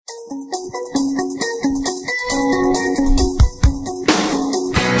Good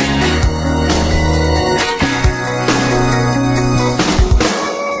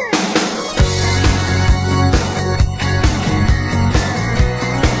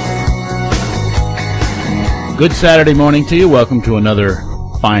Saturday morning to you. Welcome to another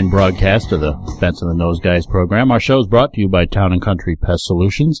fine broadcast of the Fence and the Nose Guys program. Our show is brought to you by Town & Country Pest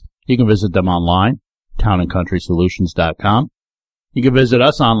Solutions. You can visit them online, townandcountrysolutions.com. You can visit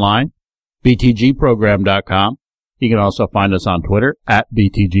us online, btgprogram.com. You can also find us on Twitter,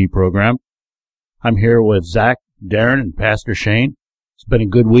 @BTGprogram. I'm here with Zach, Darren, and Pastor Shane. It's been a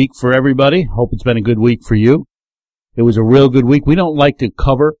good week for everybody. Hope it's been a good week for you. It was a real good week. We don't like to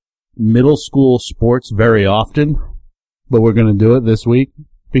cover middle school sports very often, but we're going to do it this week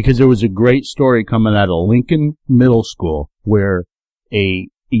because there was a great story coming out of Lincoln Middle School where a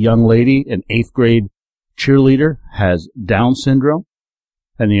young lady, an 8th grade cheerleader, has Down syndrome,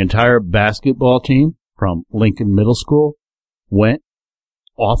 and the entire basketball team from Lincoln Middle School went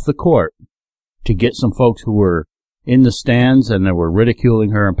off the court to get some folks who were in the stands and they were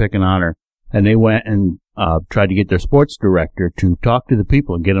ridiculing her and picking on her, and they went and tried to get their sports director to talk to the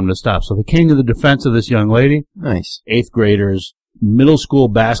people and get them to stop. So they came to the defense of this young lady. Nice. 8th graders, middle school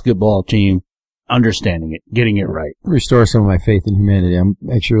basketball team, understanding it, getting it right. Restore some of my faith in humanity. I'm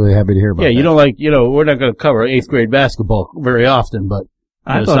actually really happy to hear about that. Yeah, you don't like, we're not going to cover 8th grade basketball very often, but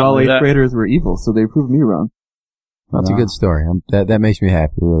I thought all 8th graders were evil, so they proved me wrong. That's a good story. That makes me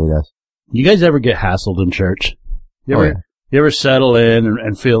happy. It really does. You guys ever get hassled in church? You ever settle in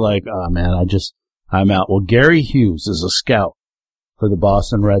and feel like, oh man, I'm out. Well, Gary Hughes is a scout for the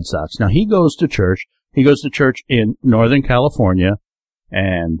Boston Red Sox. Now, he goes to church. He goes to church in Northern California,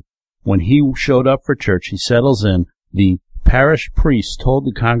 and when he showed up for church, he settles in. The parish priest told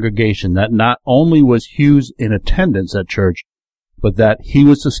the congregation that not only was Hughes in attendance at church, but that he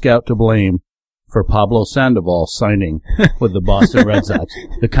was the scout to blame for Pablo Sandoval signing with the Boston Red Sox.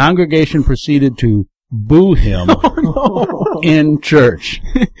 The congregation proceeded to boo him in church.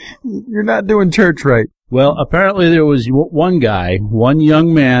 You're not doing church right. Well, apparently there was one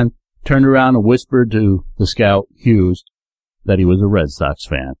young man turned around and whispered to the scout, Hughes, that he was a Red Sox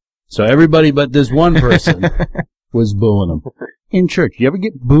fan. So everybody but this one person was booing him in church. You ever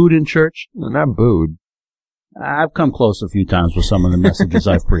get booed in church? No, not booed. I've come close a few times with some of the messages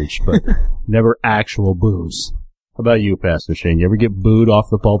I've preached, but never actual boos. How about you, Pastor Shane? You ever get booed off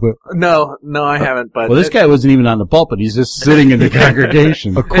the pulpit? No, I haven't. But well, this guy wasn't even on the pulpit. He's just sitting in the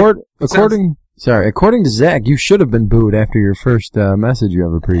congregation. According to Zach, you should have been booed after your first message you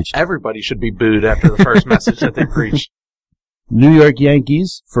ever preached. Everybody should be booed after the first message that they preach. New York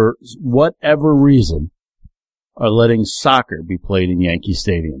Yankees, for whatever reason, are letting soccer be played in Yankee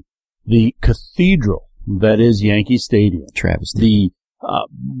Stadium. The cathedral that is Yankee Stadium, travesty. The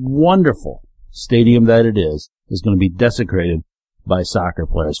wonderful stadium that it is going to be desecrated by soccer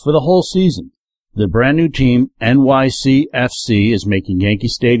players for the whole season. The brand new team, NYCFC, is making Yankee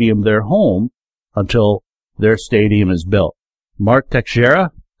Stadium their home until their stadium is built. Mark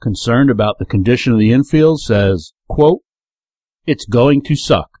Teixeira, concerned about the condition of the infield, says, quote, "It's going to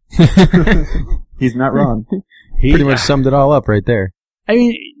suck." He's not wrong. He pretty much summed it all up right there. I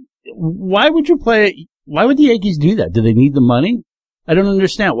mean, why would you play it? Why would the Yankees do that? Do they need the money? I don't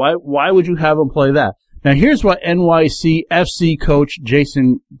understand. Why would you have them play that? Now, here's what NYCFC coach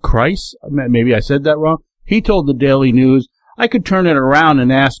Jason Kreis, maybe I said that wrong, he told the Daily News, I could turn it around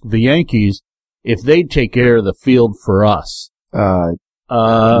and ask the Yankees if they'd take care of the field for us. No,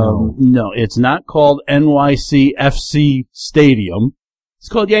 it's not called NYCFC Stadium. It's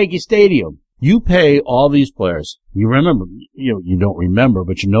called Yankee Stadium. You pay all these players. You remember, you don't remember,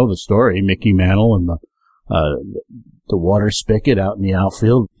 but you know the story. Mickey Mantle and the water spigot out in the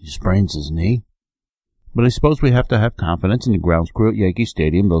outfield. He sprains his knee. But I suppose we have to have confidence in the grounds crew at Yankee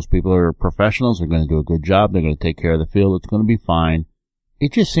Stadium. Those people are professionals. They're going to do a good job. They're going to take care of the field. It's going to be fine.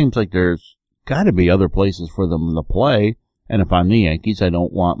 It just seems like there's got to be other places for them to play. And if I'm the Yankees, I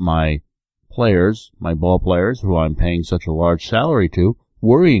don't want my players, my ball players, who I'm paying such a large salary to,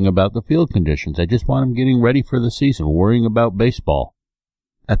 worrying about the field conditions. I just want them getting ready for the season, worrying about baseball.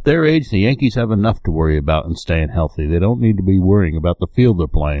 At their age, the Yankees have enough to worry about and staying healthy. They don't need to be worrying about the field they're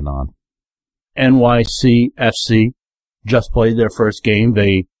playing on. NYCFC just played their first game.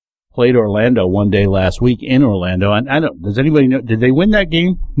 They played Orlando one day last week in Orlando. And does anybody know, did they win that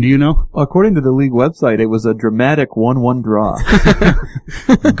game? Do you know? According to the league website, it was a dramatic 1-1 draw.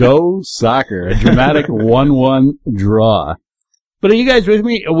 Go soccer. A dramatic 1-1 draw. But are you guys with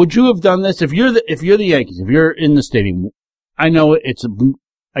me? Would you have done this if you're the Yankees, if you're in the stadium? I know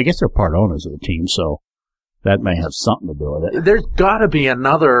I guess they're part owners of the team, so that may have something to do with it. There's got to be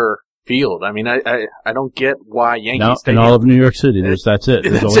another field. I mean, I don't get why Yankee Stadium. In all of New York City, that's it.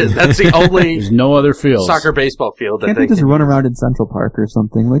 That's the only there's no other field. Soccer baseball field that Can't they just run around in Central Park or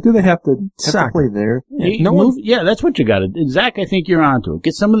something? Like, do they have to play there? Yeah, that's what you got to do. Zach, I think you're onto it.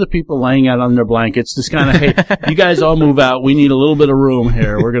 Get some of the people laying out on their blankets, just kind of, hey, you guys all move out. We need a little bit of room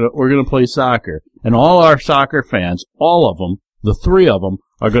here. We're gonna play soccer. And all our soccer fans, all of them, the three of them,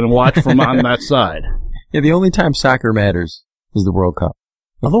 are gonna watch from on that side. Yeah, the only time soccer matters is the World Cup.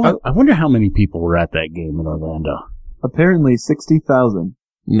 Although, I wonder how many people were at that game in Orlando. Apparently 60,000.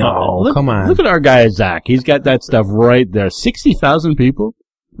 No, come on. Look at our guy, Zach. He's got that stuff right there. 60,000 people?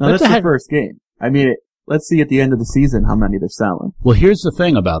 No, that's the first game. I mean, let's see at the end of the season how many they're selling. Well, here's the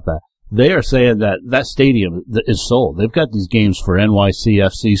thing about that. They are saying that stadium is sold. They've got these games for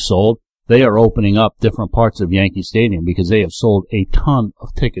NYCFC sold. They are opening up different parts of Yankee Stadium because they have sold a ton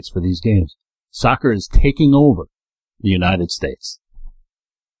of tickets for these games. Soccer is taking over the United States.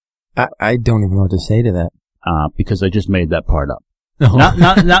 I don't even know what to say to that. Because I just made that part up. No.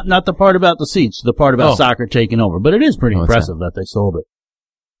 Not the part about the seats, the part about soccer taking over. But it is pretty impressive that they sold it.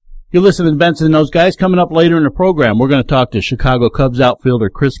 You're listening to Benson and those guys. Coming up later in the program, we're going to talk to Chicago Cubs outfielder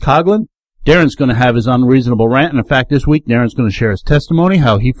Chris Coghlan. Darren's going to have his unreasonable rant. And in fact, this week, Darren's going to share his testimony,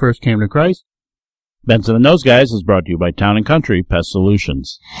 how he first came to Christ. Benson and those guys is brought to you by Town & Country Pest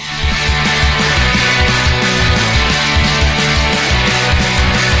Solutions.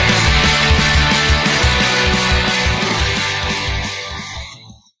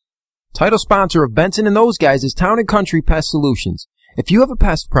 Title sponsor of Benson and those guys is Town & Country Pest Solutions. If you have a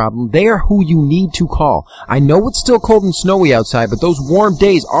pest problem, they are who you need to call. I know it's still cold and snowy outside, but those warm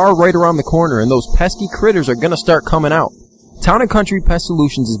days are right around the corner, and those pesky critters are going to start coming out. Town & Country Pest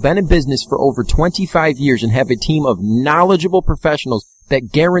Solutions has been in business for over 25 years and have a team of knowledgeable professionals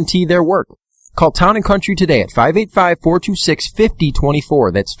that guarantee their work. Call Town & Country today at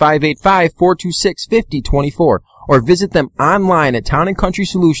 585-426-5024. That's 585-426-5024. Or visit them online at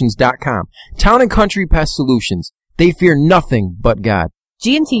townandcountrysolutions.com. Town & Country Pest Solutions. They fear nothing but God.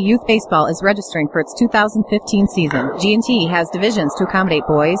 G&T Youth Baseball is registering for its 2015 season. G&T has divisions to accommodate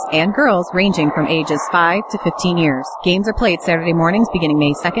boys and girls ranging from ages 5 to 15 years. Games are played Saturday mornings beginning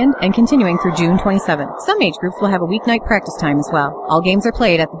May 2nd and continuing through June 27th. Some age groups will have a weeknight practice time as well. All games are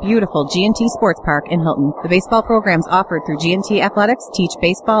played at the beautiful G&T Sports Park in Hilton. The baseball programs offered through G&T Athletics teach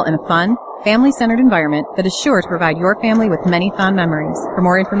baseball in a fun, family-centered environment that is sure to provide your family with many fond memories. For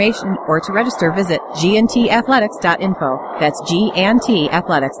more information or to register, visit gntathletics.info. That's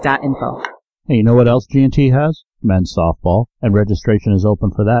gntathletics.info. Hey, you know what else G&T has? Men's softball, and registration is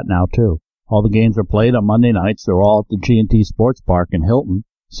open for that now, too. All the games are played on Monday nights. They're all at the G&T Sports Park in Hilton.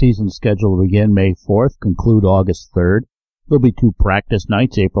 Season schedule will begin May 4th, conclude August 3rd. There'll be 2 practice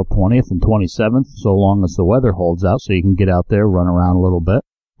nights, April 20th and 27th, so long as the weather holds out, so you can get out there, run around a little bit.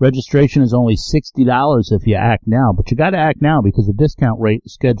 Registration is only $60 if you act now, but you got to act now because the discount rate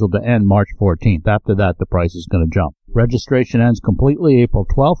is scheduled to end March 14th. After that, the price is going to jump. Registration ends completely April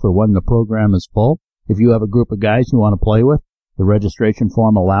 12th or when the program is full. If you have a group of guys you want to play with, the registration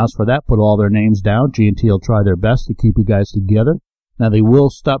form allows for that. Put all their names down. G&T will try their best to keep you guys together. Now, they will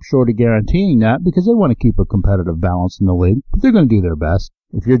stop short of guaranteeing that because they want to keep a competitive balance in the league, but they're going to do their best.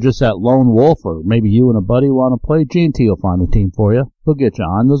 If you're just that lone wolf or maybe you and a buddy want to play, G&T will find a team for you. They'll get you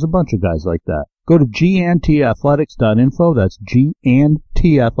on. There's a bunch of guys like that. Go to gntathletics.info. That's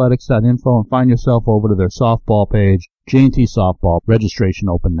gntathletics.info and find yourself over to their softball page, G&T Softball. Registration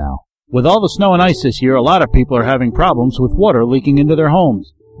open now. With all the snow and ice this year, a lot of people are having problems with water leaking into their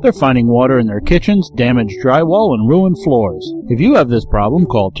homes. They're finding water in their kitchens, damaged drywall, and ruined floors. If you have this problem,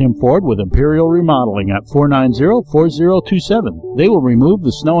 call Tim Ford with Imperial Remodeling at 490-4027. They will remove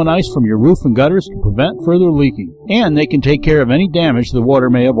the snow and ice from your roof and gutters to prevent further leaking, and they can take care of any damage the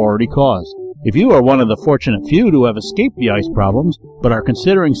water may have already caused. If you are one of the fortunate few to have escaped the ice problems, but are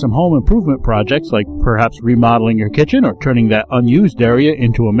considering some home improvement projects like perhaps remodeling your kitchen or turning that unused area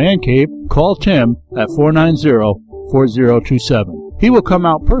into a man cave, call Tim at 490-4027. He will come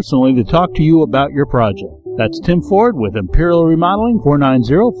out personally to talk to you about your project. That's Tim Ford with Imperial Remodeling,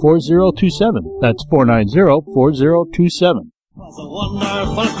 490-4027. That's 490-4027. Was a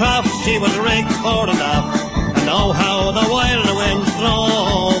wonderful craft, she was rigged for the laugh, and oh how the wild wind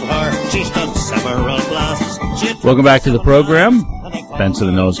drove her. She stood several blasts. Welcome back to the program. Benson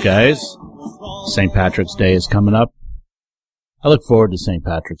and those guys. St. Patrick's Day is coming up. I look forward to St.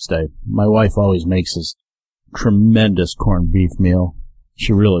 Patrick's Day. My wife always makes this tremendous corned beef meal.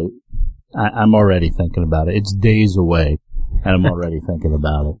 She really, I'm already thinking about it. It's days away, and I'm already thinking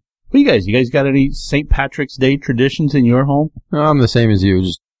about it. What you guys got any St. Patrick's Day traditions in your home? No, I'm the same as you.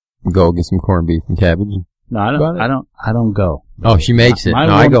 Just go get some corned beef and cabbage. No, I don't go. Oh, she makes it.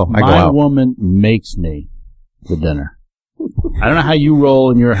 I go out. My woman makes me the dinner. I don't know how you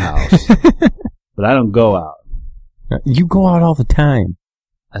roll in your house, but I don't go out. You go out all the time.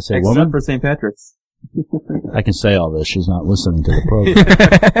 I say, Except woman, for St. Patrick's. I can say all this. She's not listening to the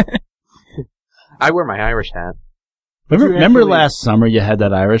program. I wear my Irish hat. Remember last summer you had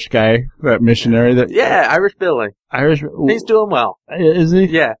that Irish guy, that missionary? Yeah, Irish Billy. He's doing well. Is he?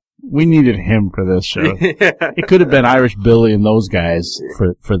 Yeah. We needed him for this show. It could have been Irish Billy and those guys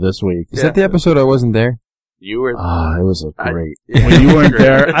for this week. Is that the episode I wasn't there? You were. It was great. When you weren't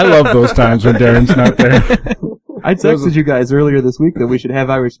there, I love those times when Darren's not there. I texted you guys earlier this week that we should have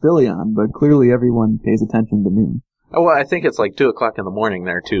Irish Billy on, but clearly everyone pays attention to me. Oh, well, I think it's like 2 o'clock in the morning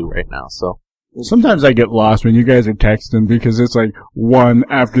there too right now, so. Sometimes I get lost when you guys are texting because it's like one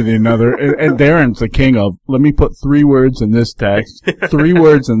after the other. And Darren's the king of, let me put 3 words in this text, 3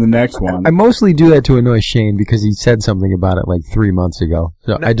 words in the next one. I mostly do that to annoy Shane because he said something about it like 3 months ago.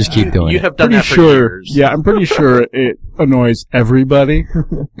 So I just keep doing it. You have done that for years. Yeah, I'm pretty sure it annoys everybody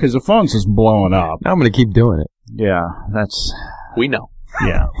because the phone's just blowing up. Now I'm going to keep doing it. Yeah, that's... We know.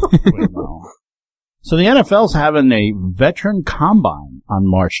 Yeah, we know. So the NFL's having a veteran combine on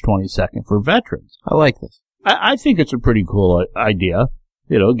March 22nd for veterans. I like this. I think it's a pretty cool idea.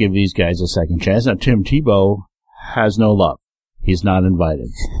 Give these guys a second chance. Now, Tim Tebow has no love. He's not invited.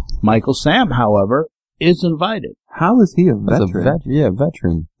 Michael Sam, however, is invited. How is he a veteran?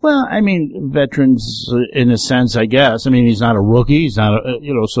 Veteran. Well, I mean, veterans in a sense, I guess. I mean, he's not a rookie. He's not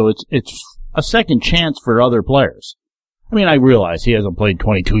so it's a second chance for other players. I mean, I realize he hasn't played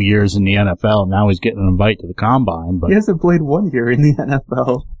 22 years in the NFL. Now he's getting an invite to the combine, but he hasn't played 1 year in the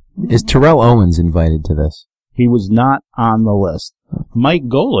NFL. Is Terrell Owens invited to this? He was not on the list. Mike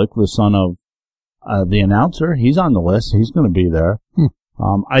Golick, the son of the announcer, he's on the list. He's going to be there.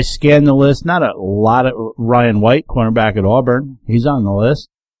 I scanned the list. Not a lot of Ryan White, cornerback at Auburn. He's on the list.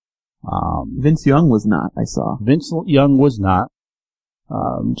 Vince Young was not, I saw. Vince Young was not.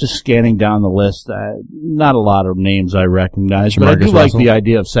 Just scanning down the list, not a lot of names I recognize, but I do like the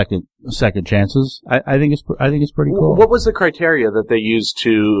idea of second chances. I think it's pretty cool. What was the criteria that they used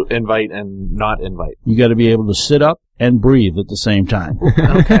to invite and not invite? You got to be able to sit up and breathe at the same time.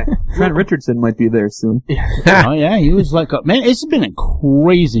 Okay. Trent Richardson might be there soon. Oh yeah, he was like, man, it's been a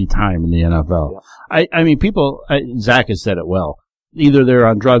crazy time in the NFL. Yeah. I mean, people, Zach has said it well. Either they're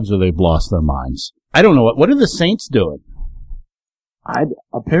on drugs or they've lost their minds. I don't know what are the Saints doing?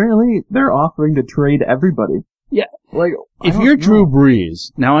 Apparently, they're offering to trade everybody. Yeah. Like, if you're Drew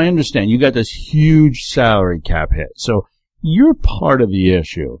Brees, now I understand you got this huge salary cap hit, so you're part of the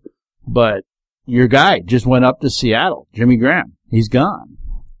issue. But your guy just went up to Seattle, Jimmy Graham. He's gone.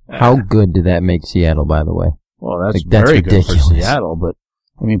 How good did that make Seattle, by the way? Well, that's very ridiculous. Good for Seattle, but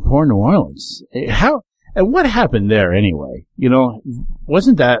I mean, poor New Orleans. And what happened there anyway?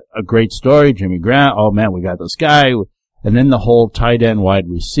 Wasn't that a great story? Jimmy Graham, oh man, we got this guy. And then the whole tight end wide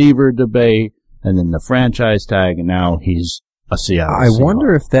receiver debate, and then the franchise tag, and now he's a Seattle Seahawks. I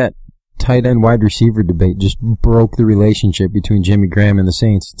wonder if that tight end wide receiver debate just broke the relationship between Jimmy Graham and the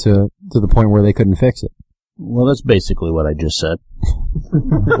Saints to the point where they couldn't fix it. Well, that's basically what I just said.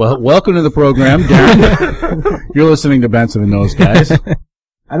 Well, welcome to the program, Darren. You're listening to Benson and those guys.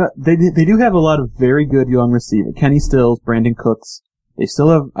 They do have a lot of very good young receivers. Kenny Stills, Brandon Cooks. They still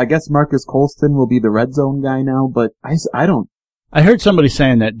have, I guess Marcus Colston will be the red zone guy now, but I don't. I heard somebody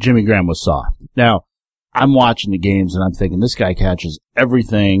saying that Jimmy Graham was soft. Now, I'm watching the games and I'm thinking this guy catches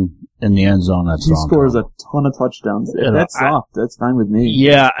everything in the end zone. He scores a ton of touchdowns. That's soft. That's fine with me.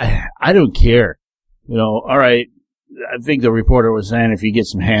 Yeah, I don't care. All right. I think the reporter was saying if he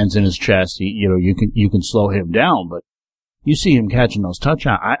gets some hands in his chest, you can slow him down, but you see him catching those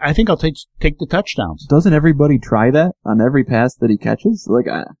touchdowns. I think I'll take the touchdowns. Doesn't everybody try that on every pass that he catches?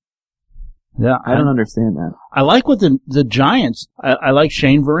 I don't understand that. I like what the Giants, I like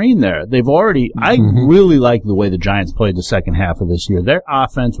Shane Vereen there. They've already, I really like the way the Giants played the second half of this year. Their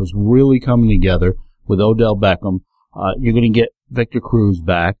offense was really coming together with Odell Beckham. You're going to get Victor Cruz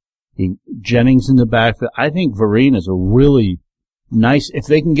back. Jennings in the backfield. I think Vereen is a really nice, if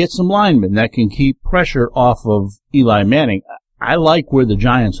they can get some linemen that can keep pressure off of Eli Manning. I like where the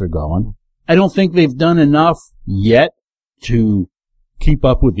Giants are going. I don't think they've done enough yet to keep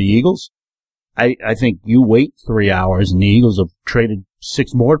up with the Eagles. I think you wait 3 hours and the Eagles have traded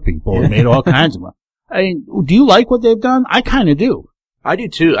 6 more people and made all kinds of money. I mean, do you like what they've done? I kind of do. I do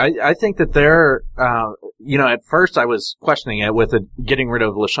too. I think that they're, at first I was questioning it with getting rid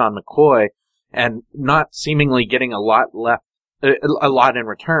of LaShawn McCoy and not seemingly getting a lot in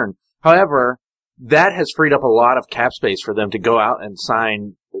return. However, that has freed up a lot of cap space for them to go out and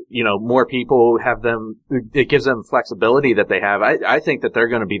sign more people have them. It gives them flexibility that they have. I think that they're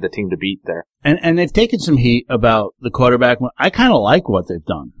going to be the team to beat there. And they've taken some heat about the quarterback. I kind of like what they've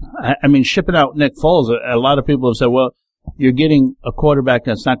done. I mean, shipping out Nick Foles, a lot of people have said, well, you're getting a quarterback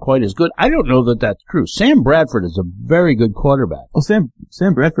that's not quite as good. I don't know that that's true. Sam Bradford is a very good quarterback. Well,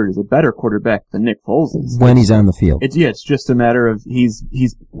 Sam Bradford is a better quarterback than Nick Foles is. When he's on the field. It's just a matter of he's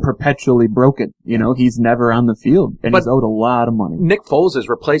perpetually broken. He's never on the field, and he's owed a lot of money. Nick Foles is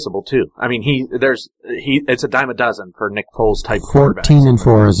replaceable too. I mean, it's a dime a dozen for Nick Foles type quarterback.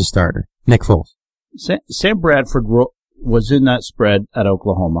 14-4 as a starter. Nick Foles. Sam Bradford was in that spread at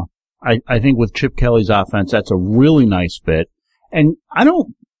Oklahoma. I think with Chip Kelly's offense, that's a really nice fit. And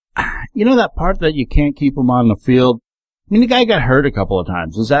that part that you can't keep him on the field. I mean, the guy got hurt a couple of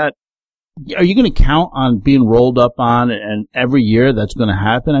times. Are you going to count on being rolled up on and every year that's going to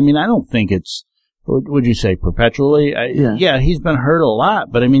happen? I mean, I don't think it's, what would you say, perpetually? Yeah, he's been hurt a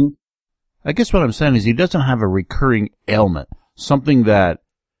lot, but I mean, I guess what I'm saying is he doesn't have a recurring ailment, something that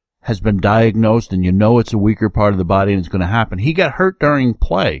has been diagnosed and it's a weaker part of the body and it's going to happen. He got hurt during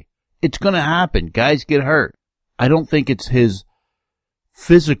play. It's going to happen. Guys get hurt. I don't think it's his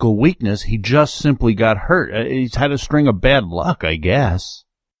physical weakness. He just simply got hurt. He's had a string of bad luck, I guess.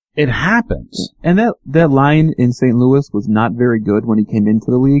 It happens. And that line in St. Louis was not very good when he came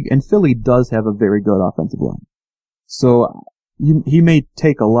into the league, and Philly does have a very good offensive line. So he may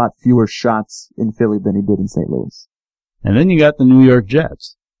take a lot fewer shots in Philly than he did in St. Louis. And then you got the New York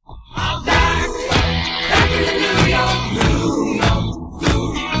Jets.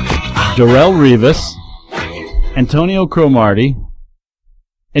 Darrelle Revis, Antonio Cromartie,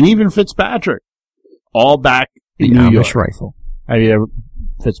 and even Fitzpatrick, all back in New York. Rifle. I mean,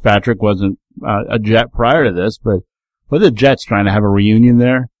 Fitzpatrick wasn't a Jet prior to this, but the Jets trying to have a reunion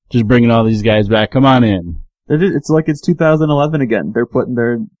there, just bringing all these guys back. Come on in. It's like it's 2011 again. They're putting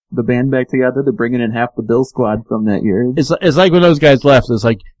the band back together. They're bringing in half the Bill squad from that year. It's like when those guys left. It's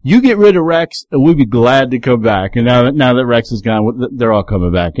like, you get rid of Rex, and we'd be glad to come back. And now that Rex is gone, they're all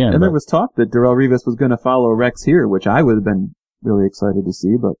coming back in. And there was talk that Darrelle Revis was going to follow Rex here, which I would have been really excited to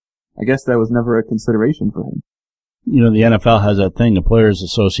see, but I guess that was never a consideration for him. The NFL has that thing, the Players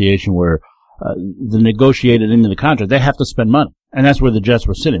Association, where the negotiated into the contract, they have to spend money. And that's where the Jets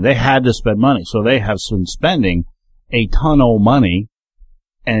were sitting. They had to spend money. So they have been spending a ton of money.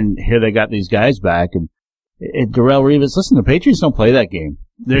 And here they got these guys back. And Darrelle Revis, listen, the Patriots don't play that game.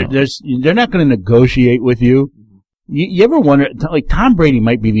 They're not going to negotiate with you. You ever wonder, like, Tom Brady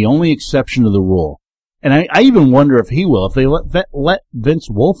might be the only exception to the rule. And I even wonder if he will. If they let Vince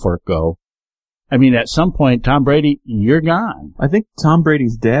Wilfork go, I mean, at some point, Tom Brady, you're gone. I think Tom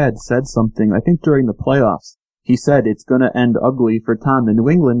Brady's dad said something, I think during the playoffs. He said it's going to end ugly for Tom in New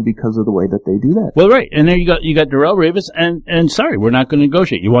England because of the way that they do that. Well, right. And there you got Darrelle Revis, and sorry, we're not going to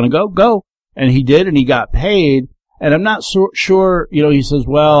negotiate. You want to go? Go. And he did, and he got paid. And I'm not sure, he says,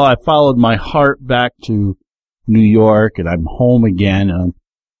 well, I followed my heart back to New York, and I'm home again. And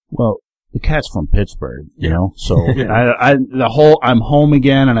well, the cat's from Pittsburgh, so yeah. I'm home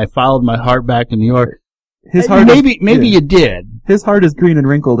again, and I followed my heart back to New York. His heart maybe you did. His heart is green and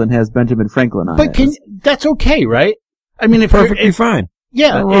wrinkled and has Benjamin Franklin on it. But that's okay, right? I mean, perfectly fine.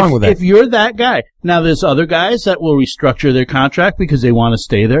 Yeah, nothing wrong with that. If you're that guy. Now, there's other guys that will restructure their contract because they want to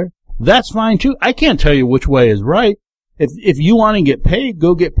stay there. That's fine too. I can't tell you which way is right. If you want to get paid,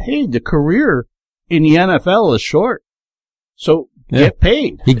 go get paid. The career in the NFL is short. So get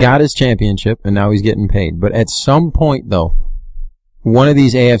paid. He got his championship and now he's getting paid. But at some point though, one of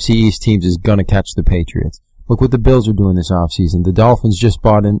these AFC East teams is going to catch the Patriots. Look what the Bills are doing this offseason. The Dolphins just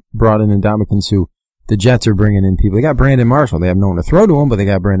brought in Ndamukong Suh. The Jets are bringing in people. They got Brandon Marshall. They have no one to throw to him, but they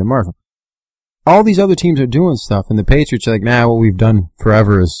got Brandon Marshall. All these other teams are doing stuff, and the Patriots are like, what we've done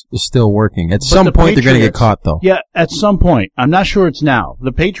forever is still working. At some point, they're going to get caught, though. Yeah, at some point. I'm not sure it's now.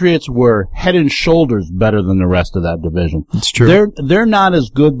 The Patriots were head and shoulders better than the rest of that division. It's true. They're not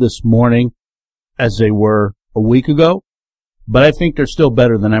as good this morning as they were a week ago, but I think they're still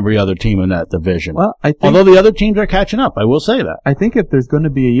better than every other team in that division. Well, although the other teams are catching up, I will say that. I think if there's going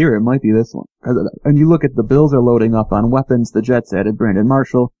to be a year, it might be this one. And you look at the Bills are loading up on weapons. The Jets added Brandon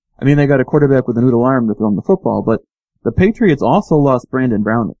Marshall. I mean, they got a quarterback with a noodle arm to throw him the football, but the Patriots also lost Brandon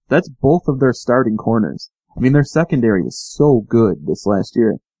Brown. That's both of their starting corners. I mean, their secondary was so good this last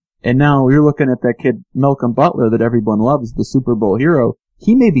year. And now you're looking at that kid, Malcolm Butler, that everyone loves, the Super Bowl hero.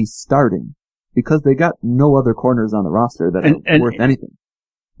 He may be starting because they got no other corners on the roster that are worth anything.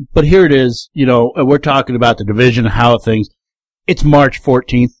 But here it is, we're talking about the division, how things. It's March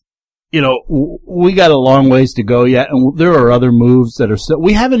 14th. we got a long ways to go yet, and there are other moves that are still.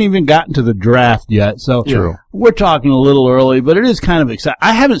 We haven't even gotten to the draft yet, so we're talking a little early, but it is kind of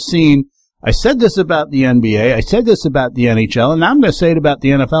exciting. I said this about the NBA, I said this about the NHL, and now I'm going to say it about the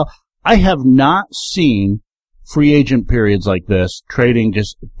NFL. I have not seen free agent periods like this,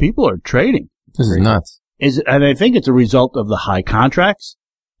 people are trading. This is nuts. And I think it's a result of the high contracts.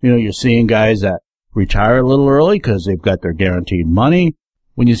 You're seeing guys that retire a little early because they've got their guaranteed money.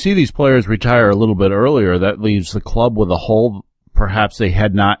 When you see these players retire a little bit earlier, that leaves the club with a hole perhaps they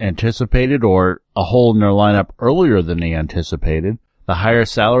had not anticipated, or a hole in their lineup earlier than they anticipated. The higher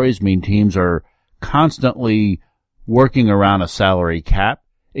salaries mean teams are constantly working around a salary cap.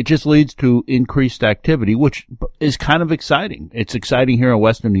 It just leads to increased activity, which is kind of exciting. It's exciting here in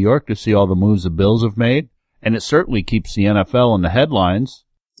Western New York to see all the moves the Bills have made, and it certainly keeps the NFL in the headlines.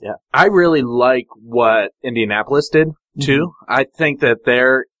 Yeah. I really like what Indianapolis did, too. Mm-hmm. I think that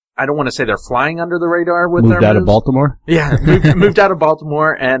I don't want to say they're flying under the radar with their moves. Moved out of Baltimore? Yeah, moved out of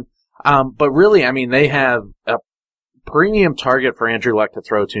Baltimore. And, but really, they have a premium target for Andrew Luck to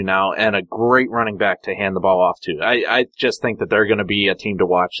throw to now, and a great running back to hand the ball off to. I just think that they're going to be a team to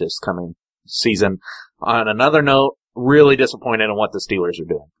watch this coming season. On another note, really disappointed in what the Steelers are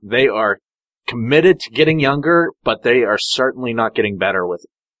doing. They are committed to getting younger, but they are certainly not getting better with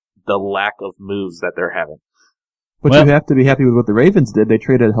the lack of moves that they're having. But you have to be happy with what the Ravens did. They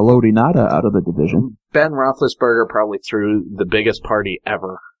traded Haloti Ngata out of the division. Ben Roethlisberger probably threw the biggest party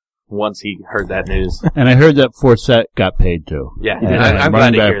ever once he heard that news. And I heard that Forsett got paid too. Yeah, I'm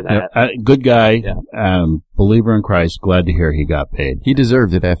glad to hear that. Good guy, believer in Christ, glad to hear he got paid. He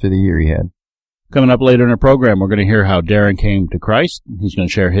deserved it after the year he had. Coming up later in the program, we're going to hear how Darren came to Christ. He's going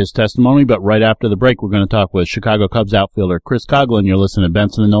to share his testimony, but right after the break, we're going to talk with Chicago Cubs outfielder Chris Coghlan. You're listening to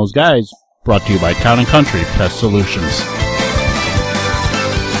Benson and Those Guys, brought to you by Town & Country Pest Solutions.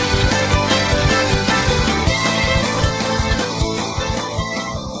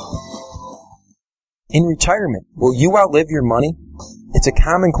 In retirement, will you outlive your money? It's a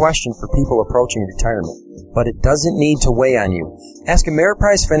common question for people approaching retirement, but it doesn't need to weigh on you. Ask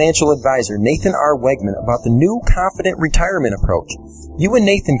Ameriprise financial advisor Nathan R. Wegman about the new Confident Retirement approach. You and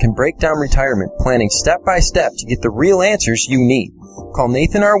Nathan can break down retirement planning step by step to get the real answers you need. Call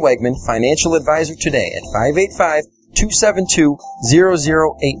Nathan R. Wegman, financial advisor, today at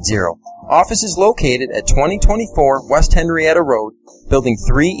 585-272-0080. Office is located at 2024 West Henrietta Road, Building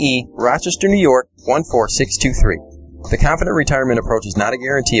 3E, Rochester, New York, 14623. The Confident Retirement approach is not a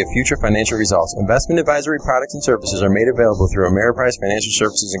guarantee of future financial results. Investment advisory products and services are made available through Ameriprise Financial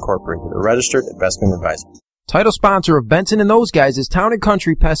Services Incorporated, a registered investment advisor. Title sponsor of Benson and Those Guys is Town &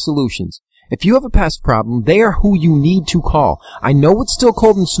 Country Pest Solutions. If you have a pest problem, they are who you need to call. I know it's still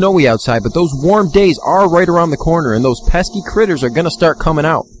cold and snowy outside, but those warm days are right around the corner, and those pesky critters are going to start coming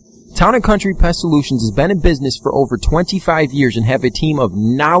out. Town & Country Pest Solutions has been in business for over 25 years and have a team of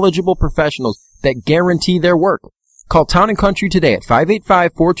knowledgeable professionals that guarantee their work. Call Town & Country today at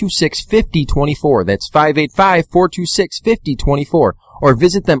 585-426-5024. That's 585-426-5024. Or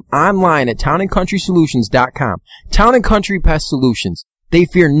visit them online at townandcountrysolutions.com. Town & Country Pest Solutions. They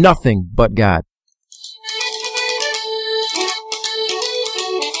fear nothing but God.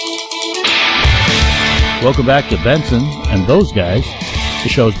 Welcome back to Benson and Those Guys. The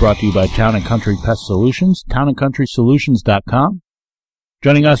show is brought to you by Town & Country Pest Solutions, townandcountrysolutions.com.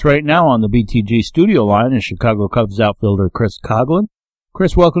 Joining us right now on the BTG studio line is Chicago Cubs outfielder Chris Coghlan.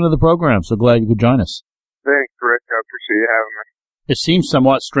 Chris, welcome to the program. So glad you could join us. Thanks, Rick. I appreciate you having me. It seems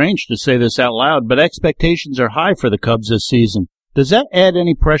somewhat strange to say this out loud, but expectations are high for the Cubs this season. Does that add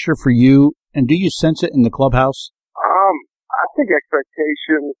any pressure for you, and do you sense it in the clubhouse? I think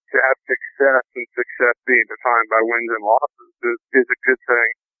expectations to have success and success being defined by wins and losses is a good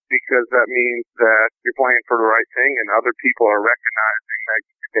thing, because that means that you're playing for the right thing and other people are recognizing that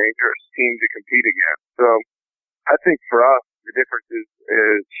you're a dangerous team to compete against. So I think for us, the difference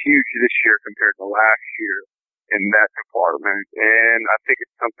is huge this year compared to last year in that department. And I think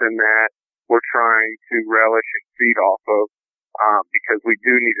it's something that we're trying to relish and feed off of, because we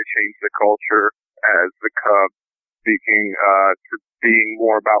do need to change the culture as the Cubs, speaking to being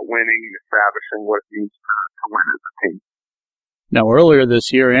more about winning and establishing what it means to win as a team. Now, earlier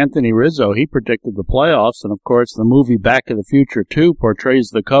this year, Anthony Rizzo, he predicted the playoffs, and of course, the movie Back to the Future 2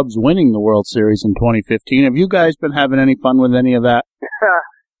 portrays the Cubs winning the World Series in 2015. Have you guys been having any fun with any of that?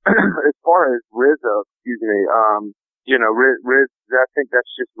 As far as Rizzo, Riz, I think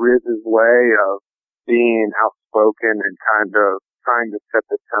that's just Riz's way of being outspoken and kind of trying to set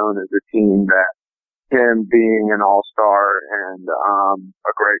the tone as a team, that him being an all-star and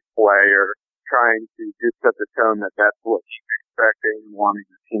a great player, trying to just set the tone that that's what he's expecting and wanting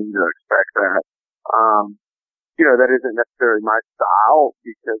the team to expect that. That isn't necessarily my style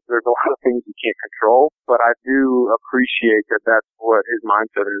because there's a lot of things you can't control, but I do appreciate that that's what his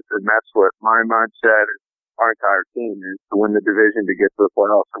mindset is, and that's what my mindset is. Our entire team is to win the division, to get to the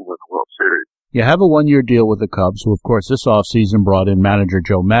playoffs, and win the World Series. You have a one-year deal with the Cubs, who, of course, this offseason brought in manager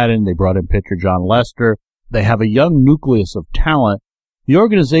Joe Maddon. They brought in pitcher John Lester. They have a young nucleus of talent. The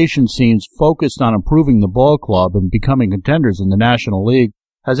organization seems focused on improving the ball club and becoming contenders in the National League.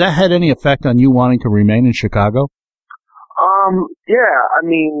 Has that had any effect on you wanting to remain in Chicago? Yeah, I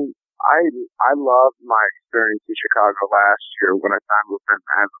mean, I loved my experience in Chicago last year when I signed with them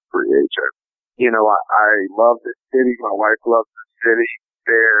as a free agent. I love the city. My wife loves the city.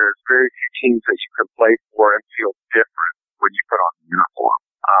 There's very few teams that you can play for and feel different when you put on the uniform.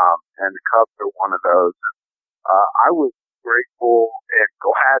 And the Cubs are one of those. I was grateful and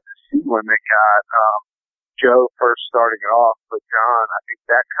glad to see when they got Joe first starting it off. But John, I think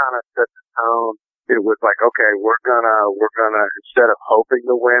that kind of set the tone. It was like, okay, we're gonna, instead of hoping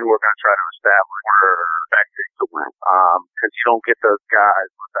to win, we're gonna try to establish we're expecting to win. Cause you don't get those guys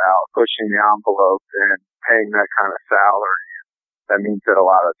without pushing the envelope and paying that kind of salary. That means that a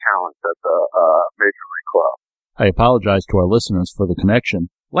lot of talent's at the, major league club. I apologize to our listeners for the connection.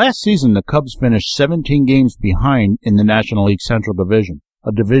 Last season, the Cubs finished 17 games behind in the National League Central Division,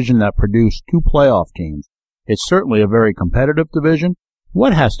 a division that produced 2 playoff teams. It's certainly a very competitive division.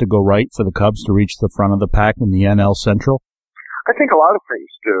 What has to go right for the Cubs to reach the front of the pack in the NL Central? I think a lot of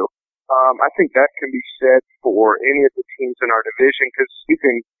things do. I think that can be said for any of the teams in our division because you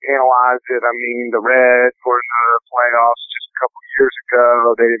can analyze it. I mean, the Reds were in the playoffs just a couple of years ago.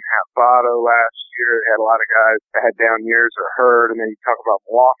 They didn't have Votto last year. They had a lot of guys that had down years or hurt. And then you talk about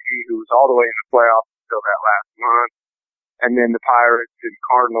Milwaukee, who was all the way in the playoffs until that last month. And then the Pirates and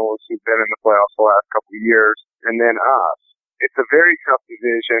Cardinals, who've been in the playoffs the last couple of years. And then us. It's a very tough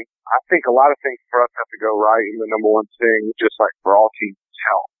division. I think a lot of things for us have to go right, and the number one thing, just like for all teams, is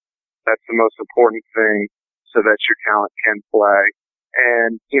health. That's the most important thing so that your talent can play.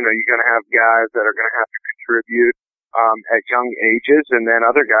 And, you're going to have guys that are going to have to contribute at young ages, and then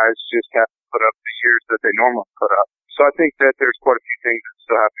other guys just have to put up the years that they normally put up. So I think that there's quite a few things that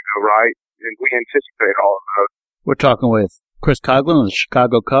still have to go right, and we anticipate all of those. We're talking with Chris Coghlan of the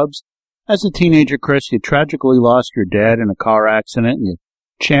Chicago Cubs. As a teenager, Chris, you tragically lost your dad in a car accident, and you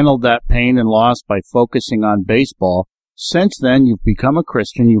channeled that pain and loss by focusing on baseball. Since then, you've become a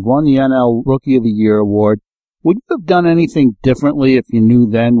Christian. You've won the NL Rookie of the Year award. Would you have done anything differently if you knew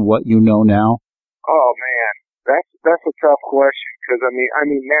then what you know now? Oh, man, that's a tough question because, I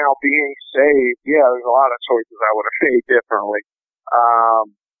mean, now being saved, yeah, there's a lot of choices I would have made differently.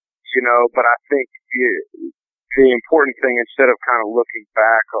 But I think the important thing, instead of kind of looking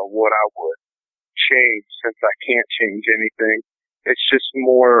back on what I would change, since I can't change anything, it's just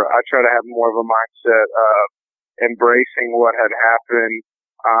more, I try to have more of a mindset of embracing what had happened,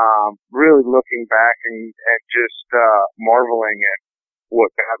 really looking back and just marveling at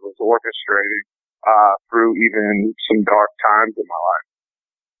what God was orchestrating through even some dark times in my life.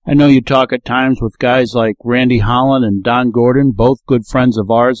 I know you talk at times with guys like Randy Holland and Don Gordon, both good friends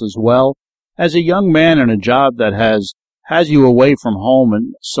of ours as well. As a young man in a job that has you away from home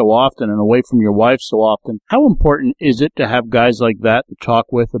and so often and away from your wife so often, how important is it to have guys like that to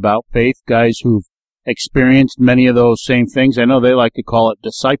talk with about faith, guys who've experienced many of those same things? I know they like to call it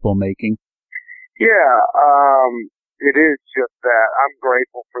disciple making. Yeah, it is just that. I'm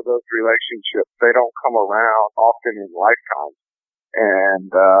grateful for those relationships. They don't come around often in lifetimes. And,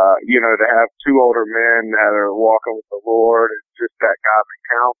 to have 2 older men that are walking with the Lord and just that godly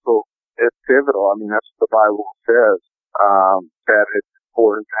counsel, it's pivotal. I mean, that's what the Bible says, that it's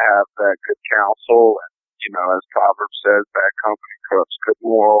important to have that good counsel. And, as Proverbs says, bad company corrupts good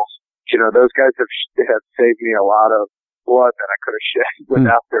morals. Those guys have saved me a lot of blood that I could have shed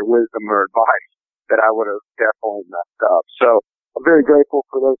without their wisdom or advice that I would have definitely messed up. So I'm very grateful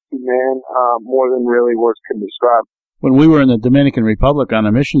for those 2 men, more than really words can describe. When we were in the Dominican Republic on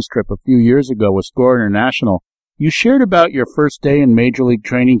a missions trip a few years ago with Score International, you shared about your first day in Major League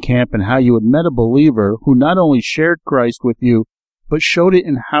training camp and how you had met a believer who not only shared Christ with you, but showed it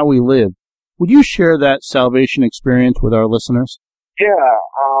in how he lived. Would you share that salvation experience with our listeners? Yeah.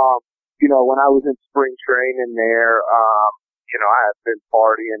 When I was in spring training there, I had been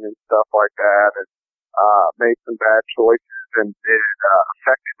partying and stuff like that and made some bad choices, and it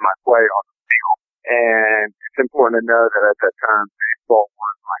affected my play on the field. And it's important to know that at that time, baseball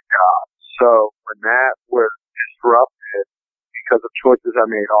was my God. So when that was disrupted because of choices I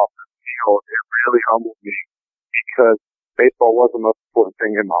made off the field, it really humbled me because baseball was the most important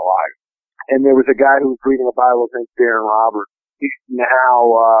thing in my life. And there was a guy who was reading the Bible named Darren Roberts. He's now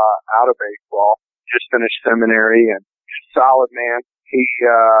out of baseball, just finished seminary, and solid man. He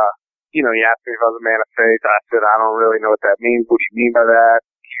asked me if I was a man of faith. I said, I don't really know what that means. What do you mean by that?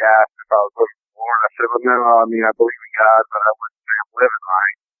 He asked if I was living for the Lord. I said, well, no, I mean, I believe in God, but I wouldn't say I'm living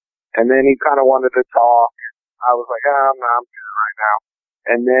right. And then he kind of wanted to talk. I was like, I'm good right now.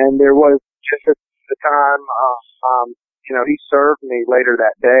 And then there was just at the time, he served me later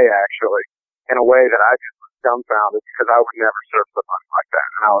that day, actually, in a way that I just was dumbfounded because I would never serve somebody like that.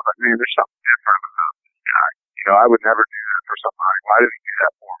 And I was like, man, there's something different about this guy. I would never do that for somebody. Why did he do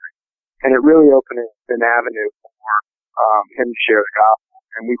that for me? And it really opened an avenue for him to share the gospel.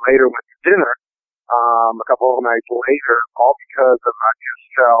 And we later went to dinner a couple of nights later, all because of I just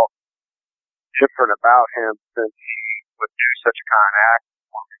felt different about him since he would do such a kind act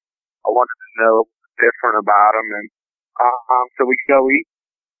for me. I wanted to know what was different about him, and so we go eat,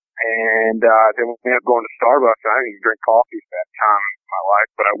 and then we ended up going to Starbucks. I didn't even drink coffee at that time in my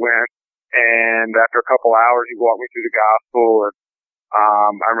life, but I went, and after a couple hours, he walked me through the gospel, and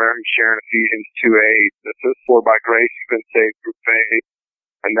I remember him sharing Ephesians 2:8. This is for by grace you've been saved through faith,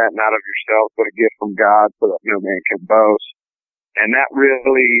 and that not of yourselves, but a gift from God, so that no man can boast. And that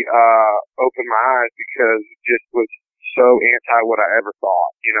really opened my eyes because it just was so anti what I ever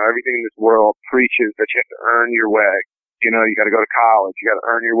thought. Everything in this world preaches that you have to earn your way. You got to go to college. You got to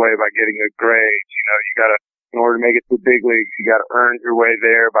earn your way by getting good grades. You got to, in order to make it to the big leagues, you got to earn your way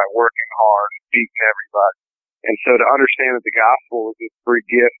there by working hard and beating everybody. And so to understand that the gospel was this free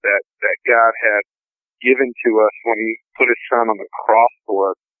gift that God had given to us when he put his son on the cross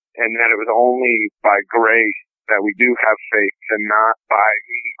for us, and that it was only by grace that we do have faith and not by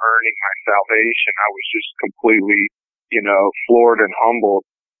me earning my salvation. I was just completely, floored and humbled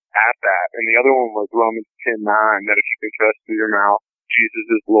at that. And the other one was Romans 10:9, that if you confess with your mouth Jesus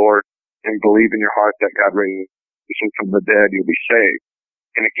is Lord and believe in your heart that God raised him from the dead, you'll be saved.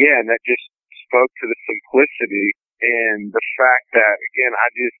 And again, that just spoke to the simplicity and the fact that, again,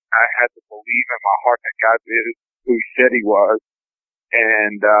 I had to believe in my heart that God is who he said he was,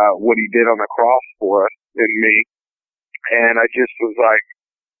 and what he did on the cross for us in me. And I just was like,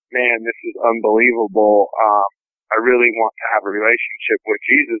 man, this is unbelievable. I really want to have a relationship with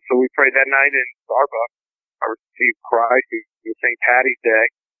Jesus. So we prayed that night in Starbucks. I received Christ. It was St. Patty's Day,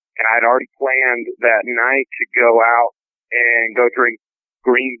 and I had already planned that night to go out and go drink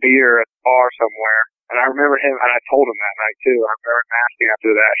green beer at the bar somewhere. And I remember him, and I told him that night too. I remember him asking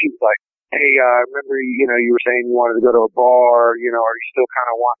after that. He was like, hey, I remember, you were saying you wanted to go to a bar, are you still kind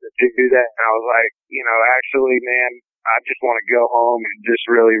of wanting to do that? And I was like, actually, man, I just want to go home and just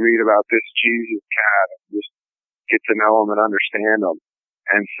really read about this Jesus cat and just get to know him and understand him.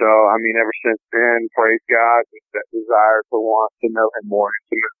 And so, ever since then, praise God, just that desire to want to know him more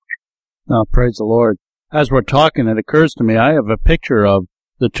intimately. Oh, praise the Lord. As we're talking, it occurs to me, I have a picture of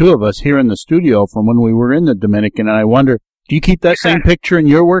the two of us here in the studio from when we were in the Dominican, and I wonder, do you keep that same picture in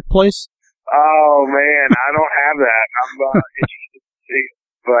your workplace? Oh, man, I don't have that. I'm interested to see it.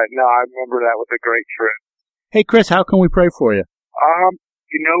 But, no, I remember that was a great trip. Hey, Chris, how can we pray for you?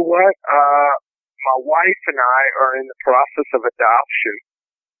 You know what? My wife and I are in the process of adoption.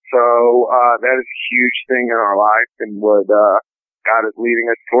 So that is a huge thing in our life and what God is leading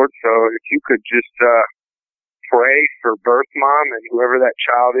us towards. So if you could just pray for birth mom and whoever that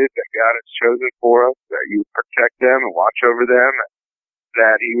child is that God has chosen for us, that you protect them and watch over them,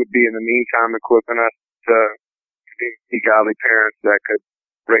 that he would be in the meantime equipping us to be godly parents that could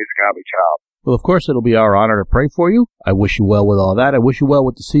raise a godly child. Well, of course, it'll be our honor to pray for you. I wish you well with all that. I wish you well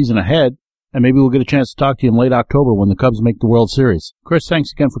with the season ahead. And maybe we'll get a chance to talk to you in late October when the Cubs make the World Series. Chris,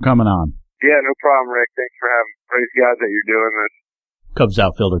 thanks again for coming on. Yeah, no problem, Rick. Thanks for having me. Praise God that you're doing this. Cubs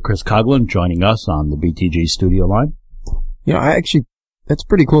outfielder Chris Coghlan joining us on the BTG studio line. That's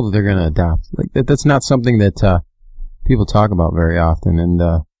pretty cool that they're going to adopt. That's not something that people talk about very often. And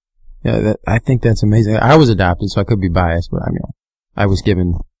I think that's amazing. I was adopted, so I could be biased, but I was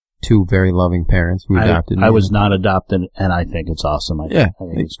given two very loving parents who adopted me. I was not adopted, and I think it's awesome. I think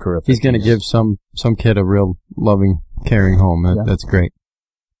it's terrific. He's going to give some kid a real loving, caring home. That's great.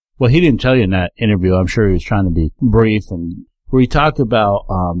 Well, he didn't tell you in that interview. I'm sure he was trying to be brief, and where he talked about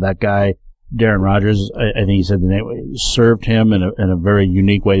that guy, Darren Rogers. I think he said the name served him in a very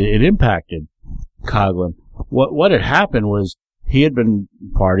unique way. It impacted Coghlan. What had happened was he had been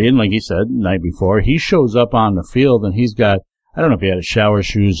partying, like he said, the night before. He shows up on the field, and he's got, I don't know if he had his shower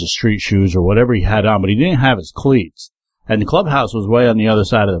shoes, his street shoes, or whatever he had on, but he didn't have his cleats. And the clubhouse was way on the other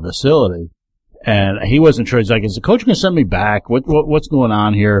side of the facility, and he wasn't sure. He's like, is the coach going to send me back? What's going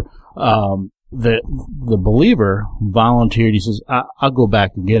on here? The believer volunteered. He says, I'll go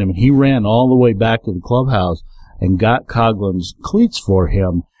back and get him. And he ran all the way back to the clubhouse and got Coughlin's cleats for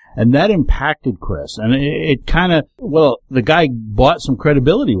him. And that impacted Chris. And it kind of, the guy bought some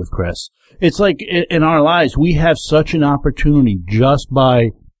credibility with Chris. It's like in our lives, we have such an opportunity just by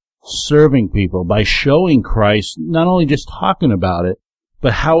serving people, by showing Christ, not only just talking about it,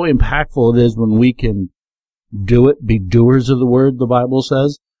 but how impactful it is when we can do it, be doers of the word, the Bible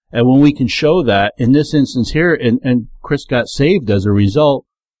says. And when we can show that, in this instance here, and Chris got saved as a result,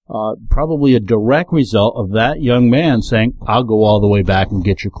 probably a direct result of that young man saying, I'll go all the way back and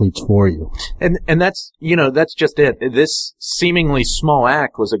get your cleats for you. And that's, that's just it. This seemingly small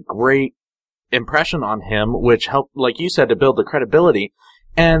act was a great impression on him, which helped, like you said, to build the credibility.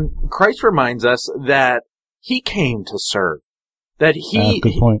 And Christ reminds us that he came to serve. That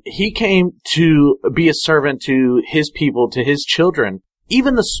he came to be a servant to his people, to his children.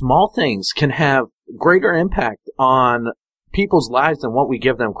 Even the small things can have greater impact on people's lives than what we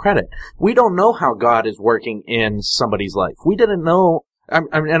give them credit. We don't know how God is working in somebody's life. We didn't know,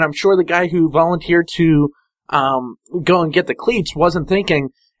 and I'm sure the guy who volunteered to go and get the cleats wasn't thinking,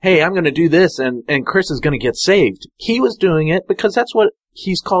 hey, I'm going to do this and Chris is going to get saved. He was doing it because that's what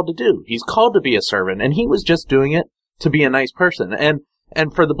he's called to do. He's called to be a servant, and he was just doing it to be a nice person. And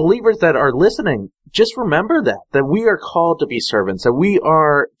for the believers that are listening, just remember that we are called to be servants, that we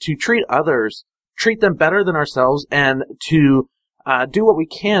are to treat others, treat them better than ourselves, and to do what we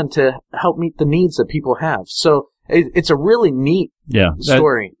can to help meet the needs that people have. So it's a really neat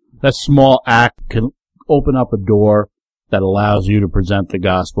story. That small act can open up a door that allows you to present the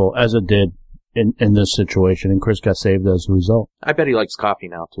gospel, as it did in this situation, and Chris got saved as a result. I bet he likes coffee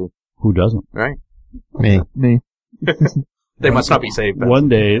now, too. Who doesn't? Right? Me. They must not be saved. Then. One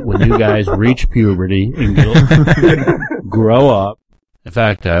day, when you guys reach puberty and grow up. In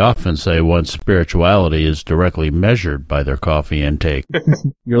fact, I often say one's spirituality is directly measured by their coffee intake.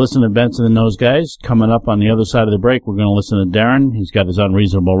 You're listening to Benson and those guys. Coming up on the other side of the break, we're going to listen to Darren. He's got his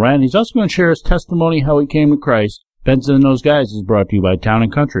unreasonable rant. He's also going to share his testimony how he came to Christ. Benson and those guys is brought to you by Town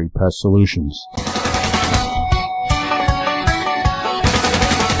 & Country Pest Solutions.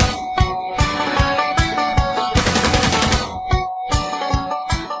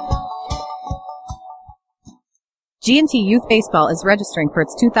 G&T Youth Baseball is registering for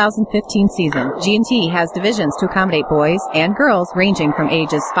its 2015 season. G&T has divisions to accommodate boys and girls ranging from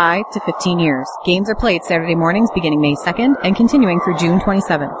ages 5 to 15 years. Games are played Saturday mornings beginning May 2nd and continuing through June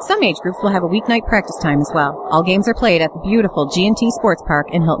 27th. Some age groups will have a weeknight practice time as well. All games are played at the beautiful G&T Sports Park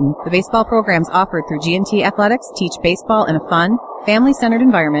in Hilton. The baseball programs offered through G&T Athletics teach baseball in a fun, family-centered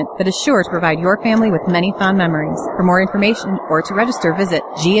environment that is sure to provide your family with many fond memories. For more information or to register, visit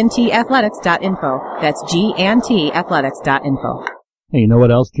gntathletics.info. That's gntathletics.info. Hey, you know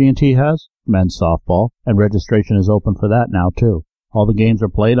what else G&T has? Men's softball, and registration is open for that now, too. All the games are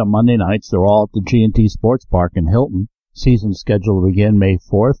played on Monday nights. They're all at the G&T Sports Park in Hilton. Season schedule to begin May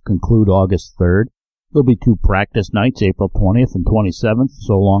 4th, conclude August 3rd. There'll be 2 practice nights, April 20th and 27th,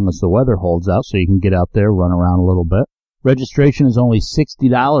 so long as the weather holds out so you can get out there, run around a little bit. Registration is only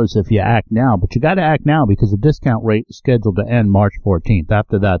 $60 if you act now, but you got to act now because the discount rate is scheduled to end March 14th.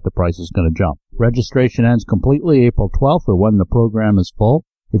 After that, the price is going to jump. Registration ends completely April 12th or when the program is full.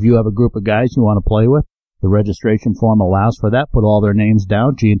 If you have a group of guys you want to play with, the registration form allows for that. Put all their names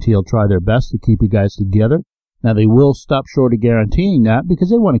down. G&T will try their best to keep you guys together. Now, they will stop short of guaranteeing that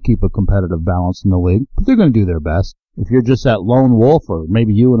because they want to keep a competitive balance in the league, but they're going to do their best. If you're just that lone wolf, or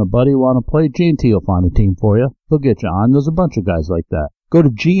maybe you and a buddy want to play, G&T will find a team for you. They'll get you on. There's a bunch of guys like that. Go to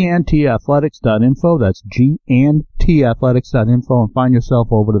gntathletics.info. That's gntathletics.info, and find yourself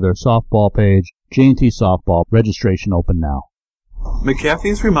over to their softball page, G&T Softball. Registration open now.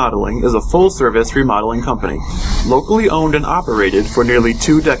 McAfee's Remodeling is a full-service remodeling company, locally owned and operated for nearly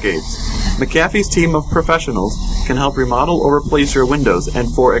 2 decades. McAfee's team of professionals can help remodel or replace your windows,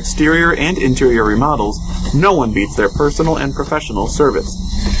 and for exterior and interior remodels, no one beats their personal and professional service.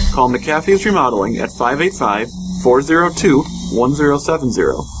 Call McAfee's Remodeling at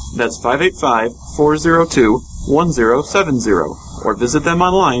 585-402-1070. That's 585-402-1070. Or visit them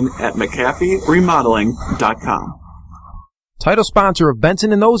online at McAfeeRemodeling.com. Title sponsor of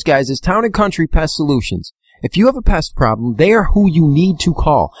Benson and those guys is Town & Country Pest Solutions. If you have a pest problem, they are who you need to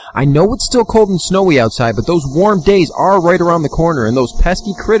call. I know it's still cold and snowy outside, but those warm days are right around the corner, and those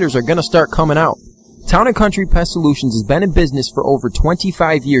pesky critters are going to start coming out. Town & Country Pest Solutions has been in business for over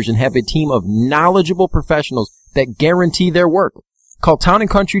 25 years and have a team of knowledgeable professionals that guarantee their work. Call Town &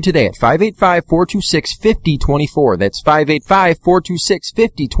 Country today at 585-426-5024. That's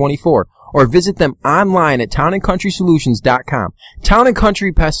 585-426-5024. Or visit them online at townandcountrysolutions.com. Town &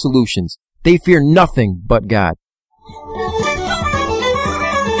 Country Pest Solutions. They fear nothing but God.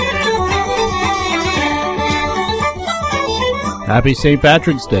 Happy St.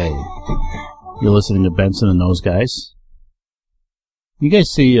 Patrick's Day. You're listening to Benson and those guys. You guys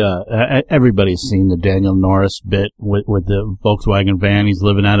see, everybody's seen the Daniel Norris bit with the Volkswagen van. He's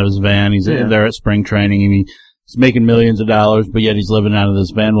living out of his van. He's there at spring training. He's making millions of dollars, but yet he's living out of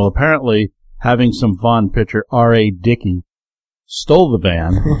this van. Well, apparently, having some fun, pitcher R.A. Dickey stole the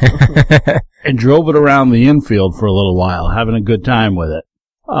van and drove it around the infield for a little while, having a good time with it.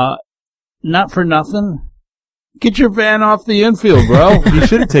 Not for nothing. Get your van off the infield, bro. You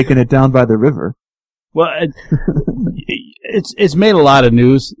should have taken it down by the river. Well, it's made a lot of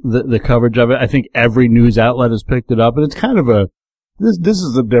news, the coverage of it. I think every news outlet has picked it up, and it's kind of this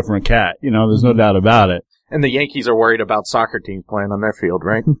is a different cat, there's no doubt about it. And the Yankees are worried about soccer teams playing on their field,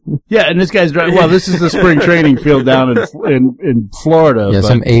 right? Yeah, and this guy's driving. Well, this is the spring training field down in Florida. Yeah,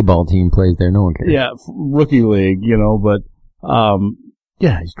 some A-ball team plays there. No one cares. Yeah, rookie league, but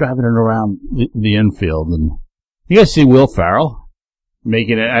he's driving it around the infield. And you guys see Will Ferrell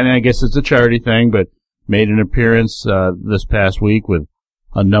making it? And I guess it's a charity thing, but made an appearance this past week with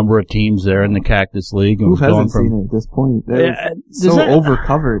a number of teams there in the Cactus League. And who hasn't seen it at this point? So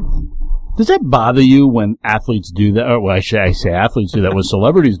overcovered. Does that bother you when athletes do that? Or, well, I say athletes do that. When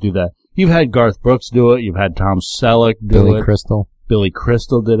celebrities do that. You've had Garth Brooks do it. You've had Tom Selleck do it. Billy Crystal. Billy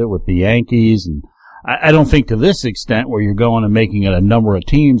Crystal did it with the Yankees. And I don't think to this extent where you're going and making it a number of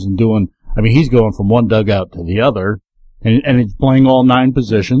teams and doing, he's going from one dugout to the other. And he's playing all 9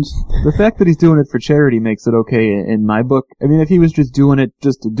 positions. The fact that he's doing it for charity makes it okay in my book. If he was just doing it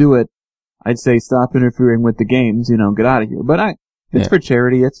just to do it, I'd say stop interfering with the games, get out of here. But it's for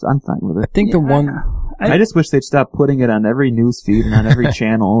charity. I'm fine with it. I think I just wish they'd stop putting it on every news feed and on every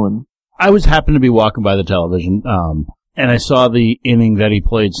channel. And I happened to be walking by the television, and I saw the inning that he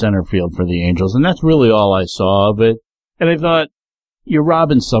played center field for the Angels, and that's really all I saw of it. And I thought, you're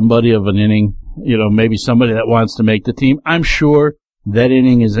robbing somebody of an inning, maybe somebody that wants to make the team. I'm sure that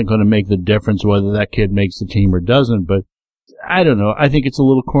inning isn't going to make the difference whether that kid makes the team or doesn't, but I don't know. I think it's a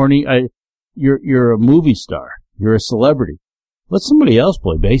little corny. You're a movie star. You're a celebrity. Let somebody else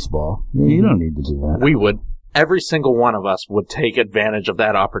play baseball. You don't need to do that. We would. Every single one of us would take advantage of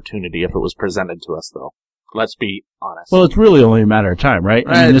that opportunity if it was presented to us, though. Let's be honest. Well, it's really only a matter of time, right?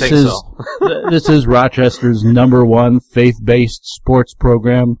 This is Rochester's #1 faith-based sports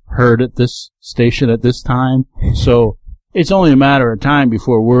program heard at this station at this time. So it's only a matter of time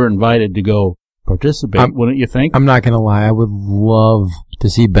before we're invited to go participate, wouldn't you think? I'm not going to lie. I would love to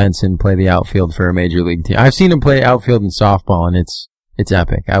see Benson play the outfield for a major league team. I've seen him play outfield in softball, and it's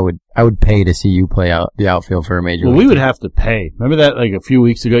epic. I would pay to see you play the outfield for a major league team. Well, we would have to pay. Remember that, a few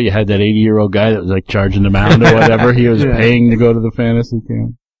weeks ago, you had that 80-year-old guy that was, charging the mound or whatever. He was paying to go to the fantasy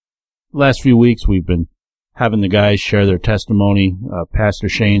camp. Last few weeks, we've been having the guys share their testimony. Pastor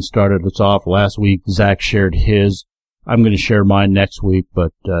Shane started us off last week. Zach shared his. I'm going to share mine next week,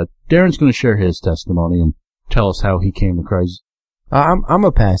 but Darren's going to share his testimony and tell us how he came to Christ. I'm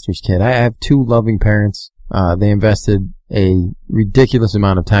a pastor's kid. I have 2 loving parents. They invested a ridiculous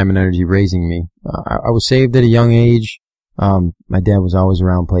amount of time and energy raising me. I was saved at a young age. My dad was always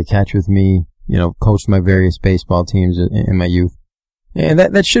around, play catch with me, coached my various baseball teams in my youth. And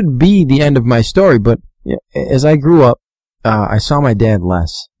that should be the end of my story, but as I grew up, I saw my dad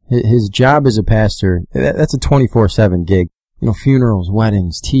less. His job as a pastor, that's a 24/7 gig. Funerals,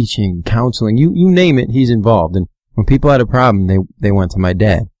 weddings, teaching, counseling, you name it, he's involved. And when people had a problem, they went to my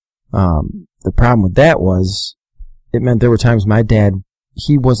dad. The problem with that was it meant there were times my dad,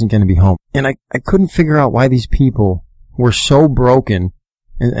 he wasn't going to be home. And I couldn't figure out why these people were so broken.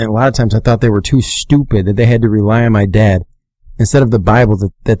 And a lot of times I thought they were too stupid that they had to rely on my dad instead of the Bible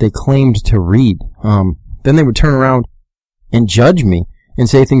that they claimed to read. Then they would turn around and judge me and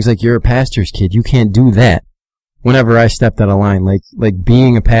say things like, you're a pastor's kid, you can't do that. Whenever I stepped out of line, like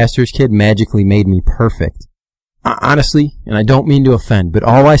being a pastor's kid magically made me perfect. Honestly, and I don't mean to offend, but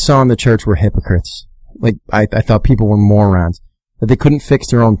all I saw in the church were hypocrites. I thought people were morons, that they couldn't fix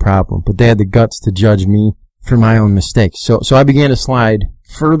their own problem, but they had the guts to judge me for my own mistakes. So I began to slide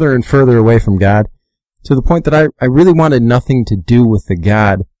further and further away from God, to the point that I really wanted nothing to do with the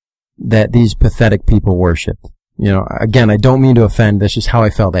God that these pathetic people worshipped. Again, I don't mean to offend, that's just how I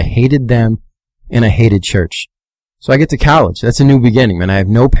felt. I hated them, and I hated church. So I get to college. That's a new beginning, man. I have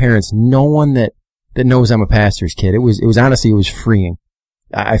no parents, no one that knows I'm a pastor's kid. It was honestly, it was freeing.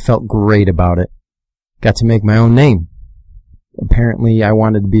 I felt great about it. Got to make my own name. Apparently, I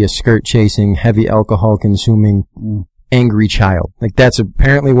wanted to be a skirt-chasing, heavy alcohol-consuming, angry child. That's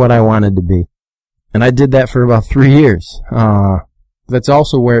apparently what I wanted to be. And I did that for about 3 years. That's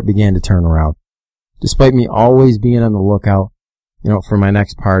also where it began to turn around. Despite me always being on the lookout, for my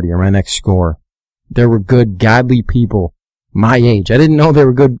next party or my next score, there were good, godly people my age. I didn't know there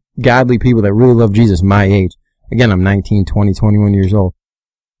were good, godly people that really love Jesus my age. Again, I'm 19, 20, 21 years old.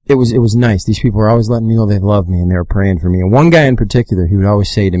 It was nice. These people were always letting me know they loved me and they were praying for me. And one guy in particular, he would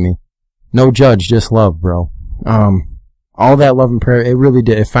always say to me, "No judge, just love, bro." All that love and prayer, it really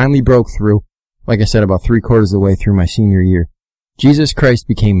did. It finally broke through. Like I said, about 3/4 of the way through my senior year. Jesus Christ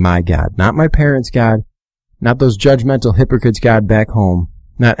became my God. Not my parents' God. Not those judgmental hypocrites' God back home.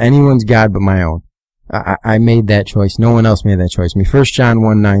 Not anyone's God but my own. I made that choice. No one else made that choice. 1 John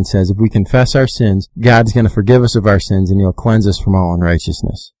 1:9 says, if we confess our sins, God's going to forgive us of our sins and He'll cleanse us from all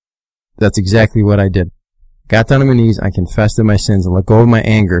unrighteousness. That's exactly what I did. Got down on my knees, I confessed of my sins and let go of my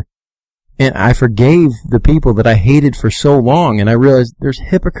anger. And I forgave the people that I hated for so long, and I realized there's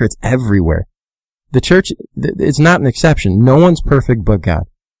hypocrites everywhere. The church, it's not an exception. No one's perfect but God.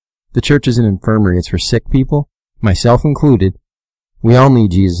 The church is an infirmary. It's for sick people, myself included. We all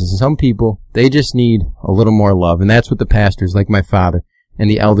need Jesus. And some people, they just need a little more love. And that's what the pastors, like my father, and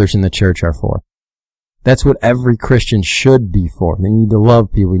the elders in the church are for. That's what every Christian should be for. They need to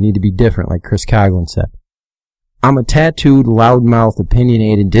love people. We need to be different, like Chris Coughlin said. I'm a tattooed, loudmouthed,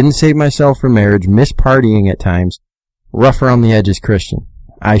 opinionated, didn't save myself for marriage, miss partying at times, rough around the edges Christian.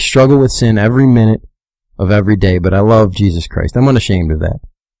 I struggle with sin every minute of every day, but I love Jesus Christ. I'm unashamed of that.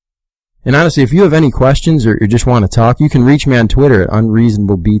 And honestly, if you have any questions or you just want to talk, you can reach me on Twitter at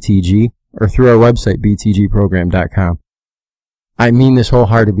unreasonablebtg or through our website, btgprogram.com. I mean this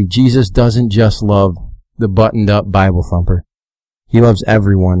wholeheartedly. Jesus doesn't just love the buttoned-up Bible thumper. He loves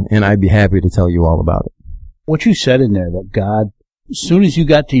everyone, and I'd be happy to tell you all about it. What you said in there, that God, as soon as you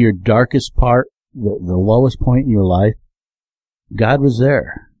got to your darkest part, the lowest point in your life, God was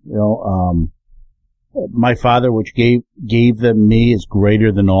there. You know, my Father, which gave them me, is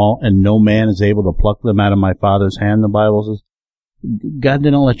greater than all, and no man is able to pluck them out of my Father's hand, the Bible says. God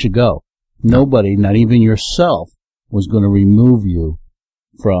didn't let you go. Nobody, not even yourself, was going to remove you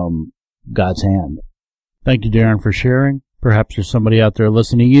from God's hand. Thank you, Darren, for sharing. Perhaps there's somebody out there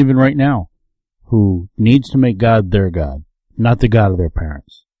listening, even right now, who needs to make God their God, not the God of their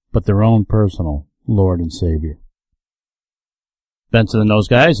parents, but their own personal Lord and Savior. Benson and Those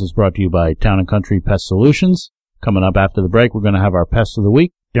Guys is brought to you by Town & Country Pest Solutions. Coming up after the break, we're going to have our Pest of the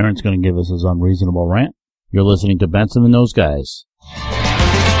Week. Darren's going to give us his unreasonable rant. You're listening to Benson and Those Guys.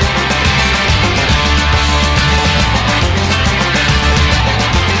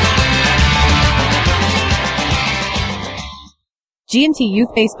 G&T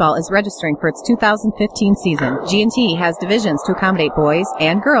Youth Baseball is registering for its 2015 season. G&T has divisions to accommodate boys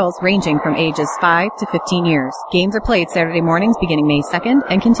and girls ranging from ages 5 to 15 years. Games are played Saturday mornings beginning May 2nd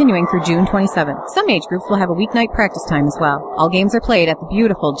and continuing through June 27th. Some age groups will have a weeknight practice time as well. All games are played at the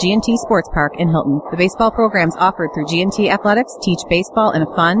beautiful G&T Sports Park in Hilton. The baseball programs offered through G&T Athletics teach baseball in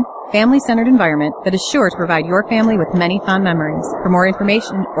a fun, family-centered environment that is sure to provide your family with many fond memories. For more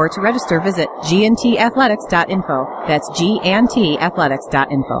information or to register, visit gntathletics.info. That's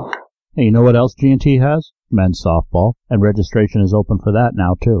gntathletics.info. Hey, you know what else G&T has? Men's softball, and registration is open for that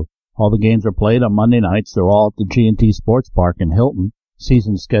now, too. All the games are played on Monday nights. They're all at the G&T Sports Park in Hilton.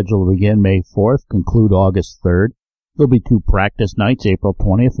 Season schedule will begin May 4th, conclude August 3rd. There'll be 2 practice nights, April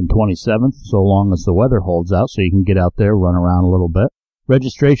 20th and 27th, so long as the weather holds out, so you can get out there, run around a little bit.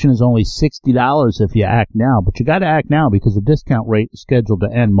 Registration is only $60 if you act now, but you got to act now because the discount rate is scheduled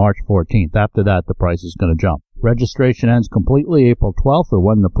to end March 14th. After that, the price is going to jump. Registration ends completely April 12th or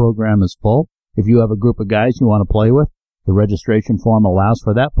when the program is full. If you have a group of guys you want to play with, the registration form allows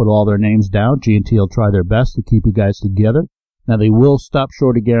for that. Put all their names down. G&T will try their best to keep you guys together. Now, they will stop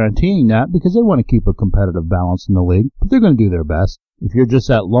short of guaranteeing that because they want to keep a competitive balance in the league, but they're going to do their best. If you're just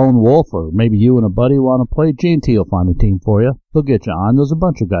that lone wolf, or maybe you and a buddy want to play, G&T will find a team for you. They'll get you on. There's a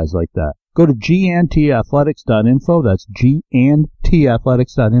bunch of guys like that. Go to gntathletics.info. That's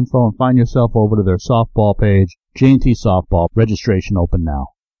gntathletics.info, and find yourself over to their softball page, G&T Softball. Registration open now.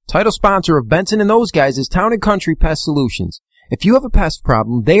 Title sponsor of Benson and Those Guys is Town & Country Pest Solutions. If you have a pest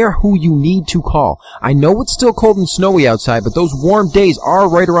problem, they are who you need to call. I know it's still cold and snowy outside, but those warm days are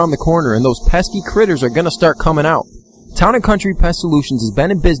right around the corner, and those pesky critters are going to start coming out. Town & Country Pest Solutions has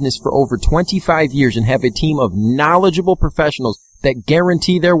been in business for over 25 years and have a team of knowledgeable professionals that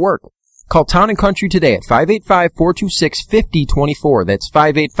guarantee their work. Call Town & Country today at 585-426-5024. That's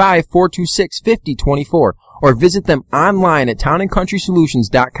 585-426-5024. Or visit them online at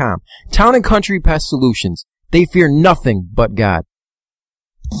townandcountrysolutions.com. Town & Country Pest Solutions. They fear nothing but God.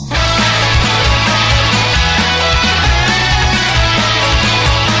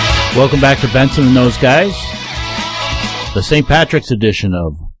 Welcome back to Benson and Those Guys, the St. Patrick's edition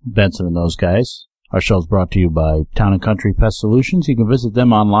of Benson and Those Guys. Our show is brought to you by Town & Country Pest Solutions. You can visit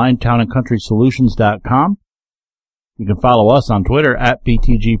them online, townandcountrysolutions.com. You can follow us on Twitter at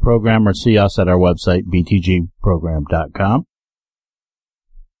BTG Program or see us at our website, btgprogram.com.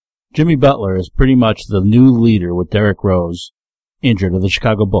 Jimmy Butler is pretty much the new leader with Derrick Rose injured of the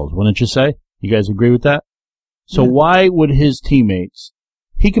Chicago Bulls, wouldn't you say? You guys agree with that? So why would his teammates,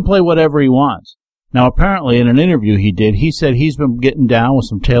 he can play whatever he wants. Now apparently in an interview he did, he said he's been getting down with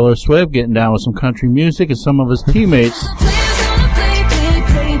some Taylor Swift, getting down with some country music, and some of his teammates.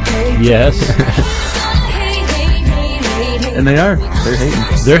 Yes. And they are. They're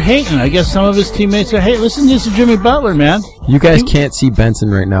hating. They're hating. I guess some of his teammates are hating. Listen to this Jimmy Butler, man. You guys can't see Benson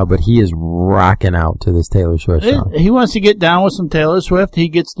right now, but he is rocking out to this Taylor Swift song. He wants to get down with some Taylor Swift. He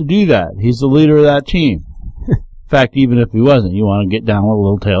gets to do that. He's the leader of that team. In fact, even if he wasn't, you want to get down with a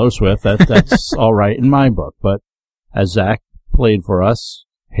little Taylor Swift, that's all right in my book. But as Zach played for us,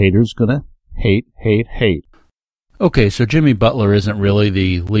 haters gonna hate. Okay, so Jimmy Butler isn't really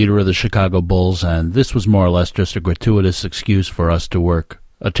the leader of the Chicago Bulls, and this was more or less just a gratuitous excuse for us to work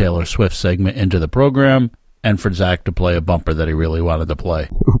a Taylor Swift segment into the program and for Zach to play a bumper that he really wanted to play.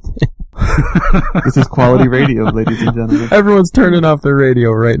 This is quality radio, ladies and gentlemen. Everyone's turning off their radio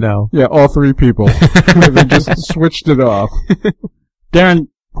right now. Yeah, all three people. They just switched it off. Darren,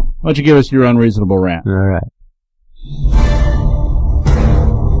 why don't you give us your unreasonable rant? All right.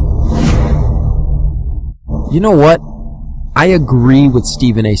 You know what? I agree with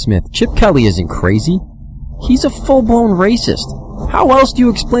Stephen A. Smith. Chip Kelly isn't crazy. He's a full-blown racist. How else do you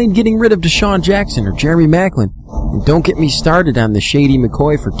explain getting rid of Deshaun Jackson or Jeremy Maclin? And don't get me started on the Shady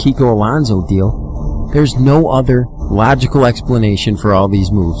McCoy for Kiko Alonso deal. There's no other logical explanation for all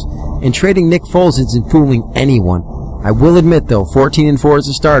these moves. And trading Nick Foles isn't fooling anyone. I will admit, though, 14-4 as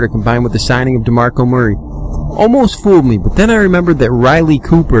a starter combined with the signing of DeMarco Murray almost fooled me, but then I remembered that Riley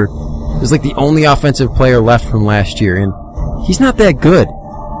Cooper is like the only offensive player left from last year, and he's not that good.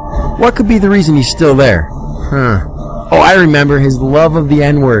 What could be the reason he's still there? Oh, I remember, his love of the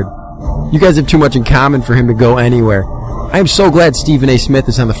N-word. You guys have too much in common for him to go anywhere. I am so glad Stephen A. Smith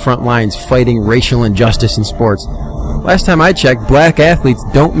is on the front lines fighting racial injustice in sports. Last time I checked, black athletes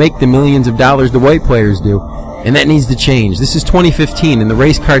don't make the millions of dollars the white players do, and that needs to change. This is 2015, and the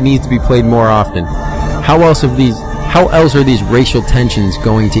race card needs to be played more often. How else are these racial tensions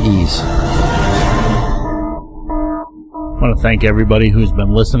going to ease? I want to thank everybody who's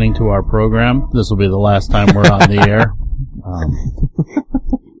been listening to our program. This will be the last time we're on the air.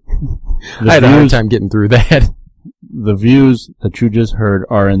 I had a hard time getting through that. The views that you just heard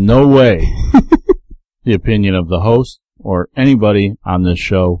are in no way the opinion of the host or anybody on this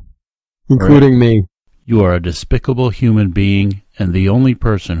show. Including me. You are a despicable human being and the only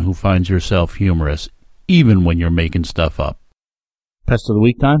person who finds yourself humorous, even when you're making stuff up. Pest of the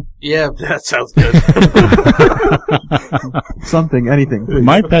week time? Yeah, that sounds good. Something, anything. Please.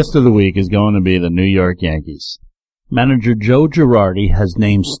 My pest of the week is going to be the New York Yankees. Manager Joe Girardi has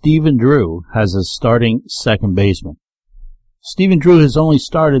named Stephen Drew as his starting second baseman. Stephen Drew has only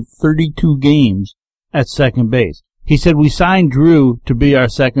started 32 games at second base. He said, we signed Drew to be our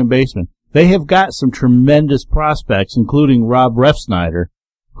second baseman. They have got some tremendous prospects, including Rob Refsnyder,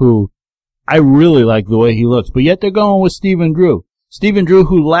 who I really like the way he looks, but yet they're going with Stephen Drew. Stephen Drew,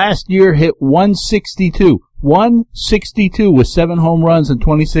 who last year hit 162 with 7 home runs and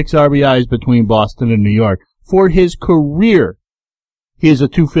 26 RBIs between Boston and New York. For his career, he is a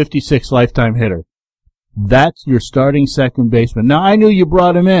 .256 lifetime hitter. That's your starting second baseman. Now, I knew you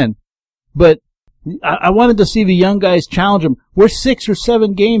brought him in, but I wanted to see the young guys challenge him. We're 6 or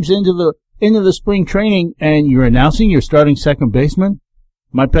 7 games into the spring training, and you're announcing your starting second baseman?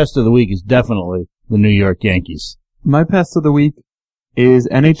 My pest of the week is definitely the New York Yankees. My pest of the week is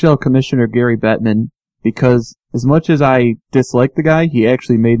NHL Commissioner Gary Bettman, because as much as I dislike the guy, he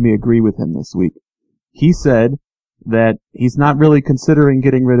actually made me agree with him this week. He said that he's not really considering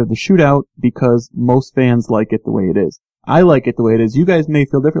getting rid of the shootout because most fans like it the way it is. I like it the way it is. You guys may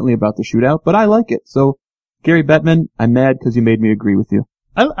feel differently about the shootout, but I like it. So, Gary Bettman, I'm mad because you made me agree with you.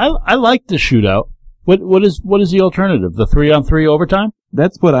 I like the shootout. What is the alternative? The 3-on-3 overtime?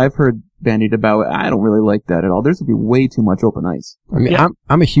 That's what I've heard bandied about. I don't really like that at all. There's going to be way too much open ice. I mean, yeah.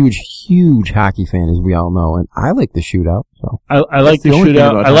 I'm a huge hockey fan, as we all know, and I like the shootout. So I like the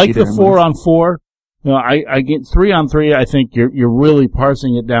shootout. I like the 4-on-4. You know, I get 3-on-3. I think you're really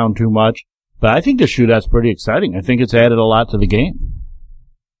parsing it down too much. But I think the shootout's pretty exciting. I think it's added a lot to the game.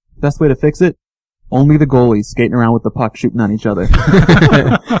 Best way to fix it? Only the goalies skating around with the puck shooting on each other.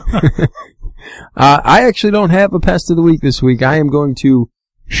 I actually don't have a pest of the week this week. I am going to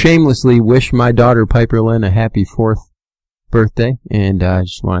shamelessly wish my daughter Piper Lynn a happy 4th birthday, and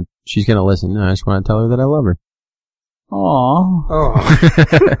she's going to listen. I just want to tell her that I love her. Aww.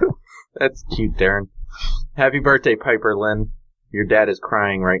 Oh. That's cute, Darren. Happy birthday, Piper Lynn. Your dad is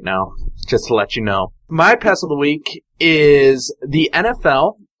crying right now, just to let you know. My pest of the week is the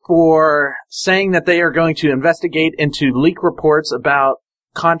NFL for saying that they are going to investigate into leak reports about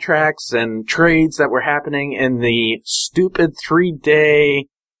contracts and trades that were happening in the stupid 3-day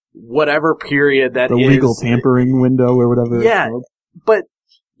whatever period that the is. legal tampering window or whatever. Yeah, but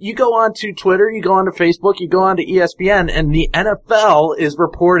you go on to Twitter, you go on to Facebook, you go on to ESPN, and the NFL is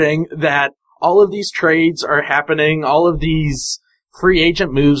reporting that all of these trades are happening, all of these free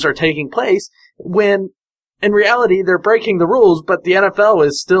agent moves are taking place, when in reality they're breaking the rules, but the NFL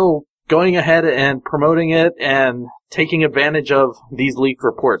is still going ahead and promoting it and taking advantage of these leaked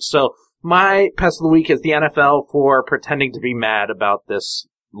reports. So my pest of the week is the NFL for pretending to be mad about this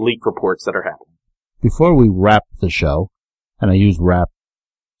leak reports that are happening. Before we wrap the show, and I use wrap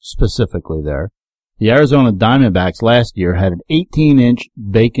specifically there, the Arizona Diamondbacks last year had an 18-inch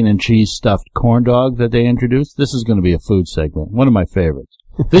bacon and cheese stuffed corn dog that they introduced. This is going to be a food segment, one of my favorites.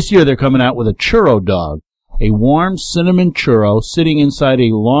 This year they're coming out with a churro dog, a warm cinnamon churro sitting inside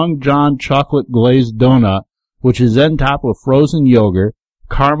a Long John chocolate glazed donut, which is then topped with frozen yogurt,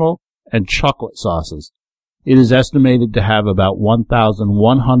 caramel, and chocolate sauces. It is estimated to have about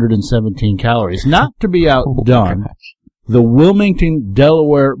 1,117 calories. Not to be outdone, the Wilmington,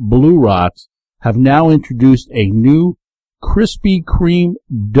 Delaware Blue Rocks have now introduced a new Krispy Kreme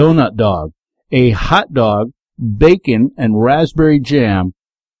donut dog, a hot dog, bacon, and raspberry jam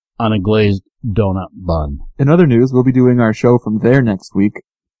on a glazed donut bun. In other news, we'll be doing our show from there next week.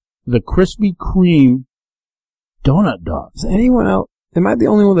 The Krispy Kreme donut dog. Is anyone else? Am I the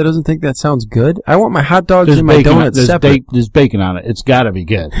only one that doesn't think that sounds good? I want my hot dogs There's and my bacon, donuts separate. There's bacon on it. It's got to be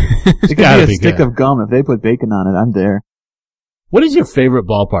good. It's It got could to be be a stick good. of gum. If they put bacon on it, I'm there. What is your favorite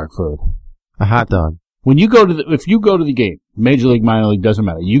ballpark food? A hot dog. When you go to if you go to the game, Major League, Minor League, doesn't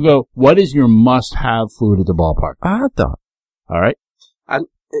matter. You go, what is your must-have food at the ballpark? A hot dog. All right?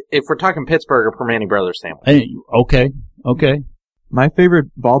 If we're talking Pittsburgh or Permane Brothers sandwich. Hey, okay. My favorite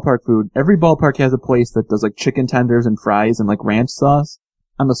ballpark food, every ballpark has a place that does like chicken tenders and fries and like ranch sauce.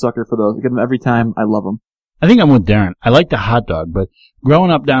 I'm a sucker for those. I get them every time. I love them. I think I'm with Darren. I like the hot dog, but growing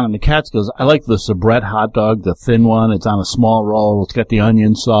up down in the Catskills, I like the Sabrett hot dog, the thin one. It's on a small roll. It's got the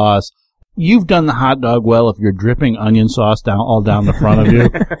onion sauce. You've done the hot dog well if you're dripping onion sauce all down the front of you,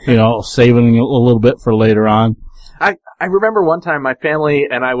 saving a little bit for later on. I remember one time my family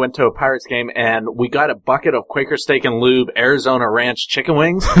and I went to a Pirates game and we got a bucket of Quaker Steak and Lube Arizona Ranch chicken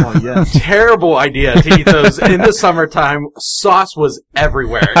wings. Oh, yeah. Terrible idea to eat those in the summertime. Sauce was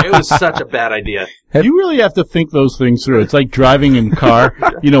everywhere. It was such a bad idea. You really have to think those things through. It's like driving in a car,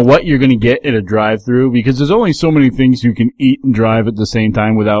 what you're going to get in a drive-through, because there's only so many things you can eat and drive at the same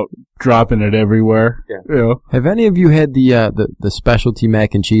time without dropping it everywhere. Yeah. Have any of you had the specialty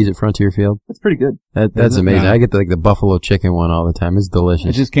mac and cheese at Frontier Field? That's pretty good. That's amazing. Yeah. I get the buffalo chicken one all the time. It's delicious.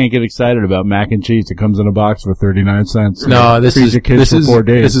 I just can't get excited about mac and cheese. It comes in a box for 39 cents. No, Feeds your kids for 4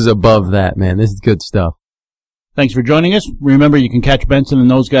 days. This is above that, man. This is good stuff. Thanks for joining us. Remember, you can catch Benson and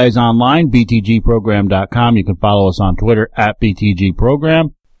those guys online, btgprogram.com. You can follow us on Twitter at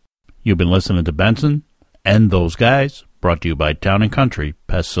btgprogram. You've been listening to Benson and those guys, brought to you by Town & Country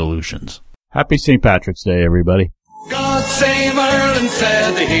Pest Solutions. Happy St. Patrick's Day, everybody. God save Ireland,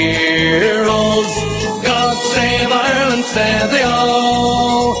 said the heroes. God save Ireland, said they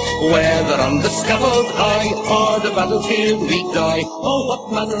all. Whether on the scaffold high or the battlefield we die. Oh,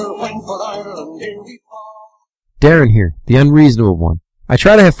 what manner when for Ireland here we fall. Darren here, the unreasonable one. I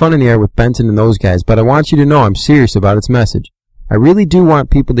try to have fun in the air with Benson and those guys, but I want you to know I'm serious about its message. I really do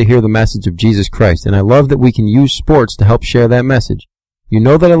want people to hear the message of Jesus Christ, and I love that we can use sports to help share that message. You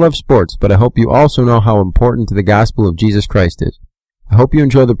know that I love sports, but I hope you also know how important to the gospel of Jesus Christ is. I hope you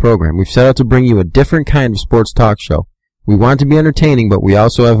enjoy the program. We've set out to bring you a different kind of sports talk show. We want to be entertaining, but we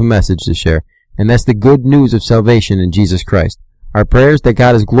also have a message to share, and that's the good news of salvation in Jesus Christ. Our prayer is that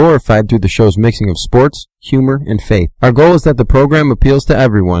God is glorified through the show's mixing of sports, humor, and faith. Our goal is that the program appeals to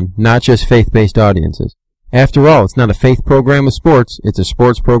everyone, not just faith-based audiences. After all, it's not a faith program with sports, it's a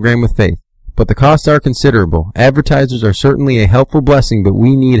sports program with faith. But the costs are considerable. Advertisers are certainly a helpful blessing, but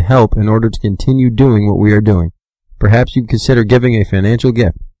we need help in order to continue doing what we are doing. Perhaps you'd consider giving a financial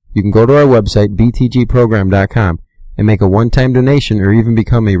gift. You can go to our website, btgprogram.com, and make a one-time donation or even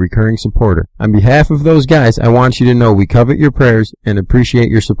become a recurring supporter. On behalf of those guys, I want you to know we covet your prayers and appreciate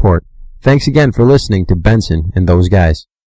your support. Thanks again for listening to Benson and those guys.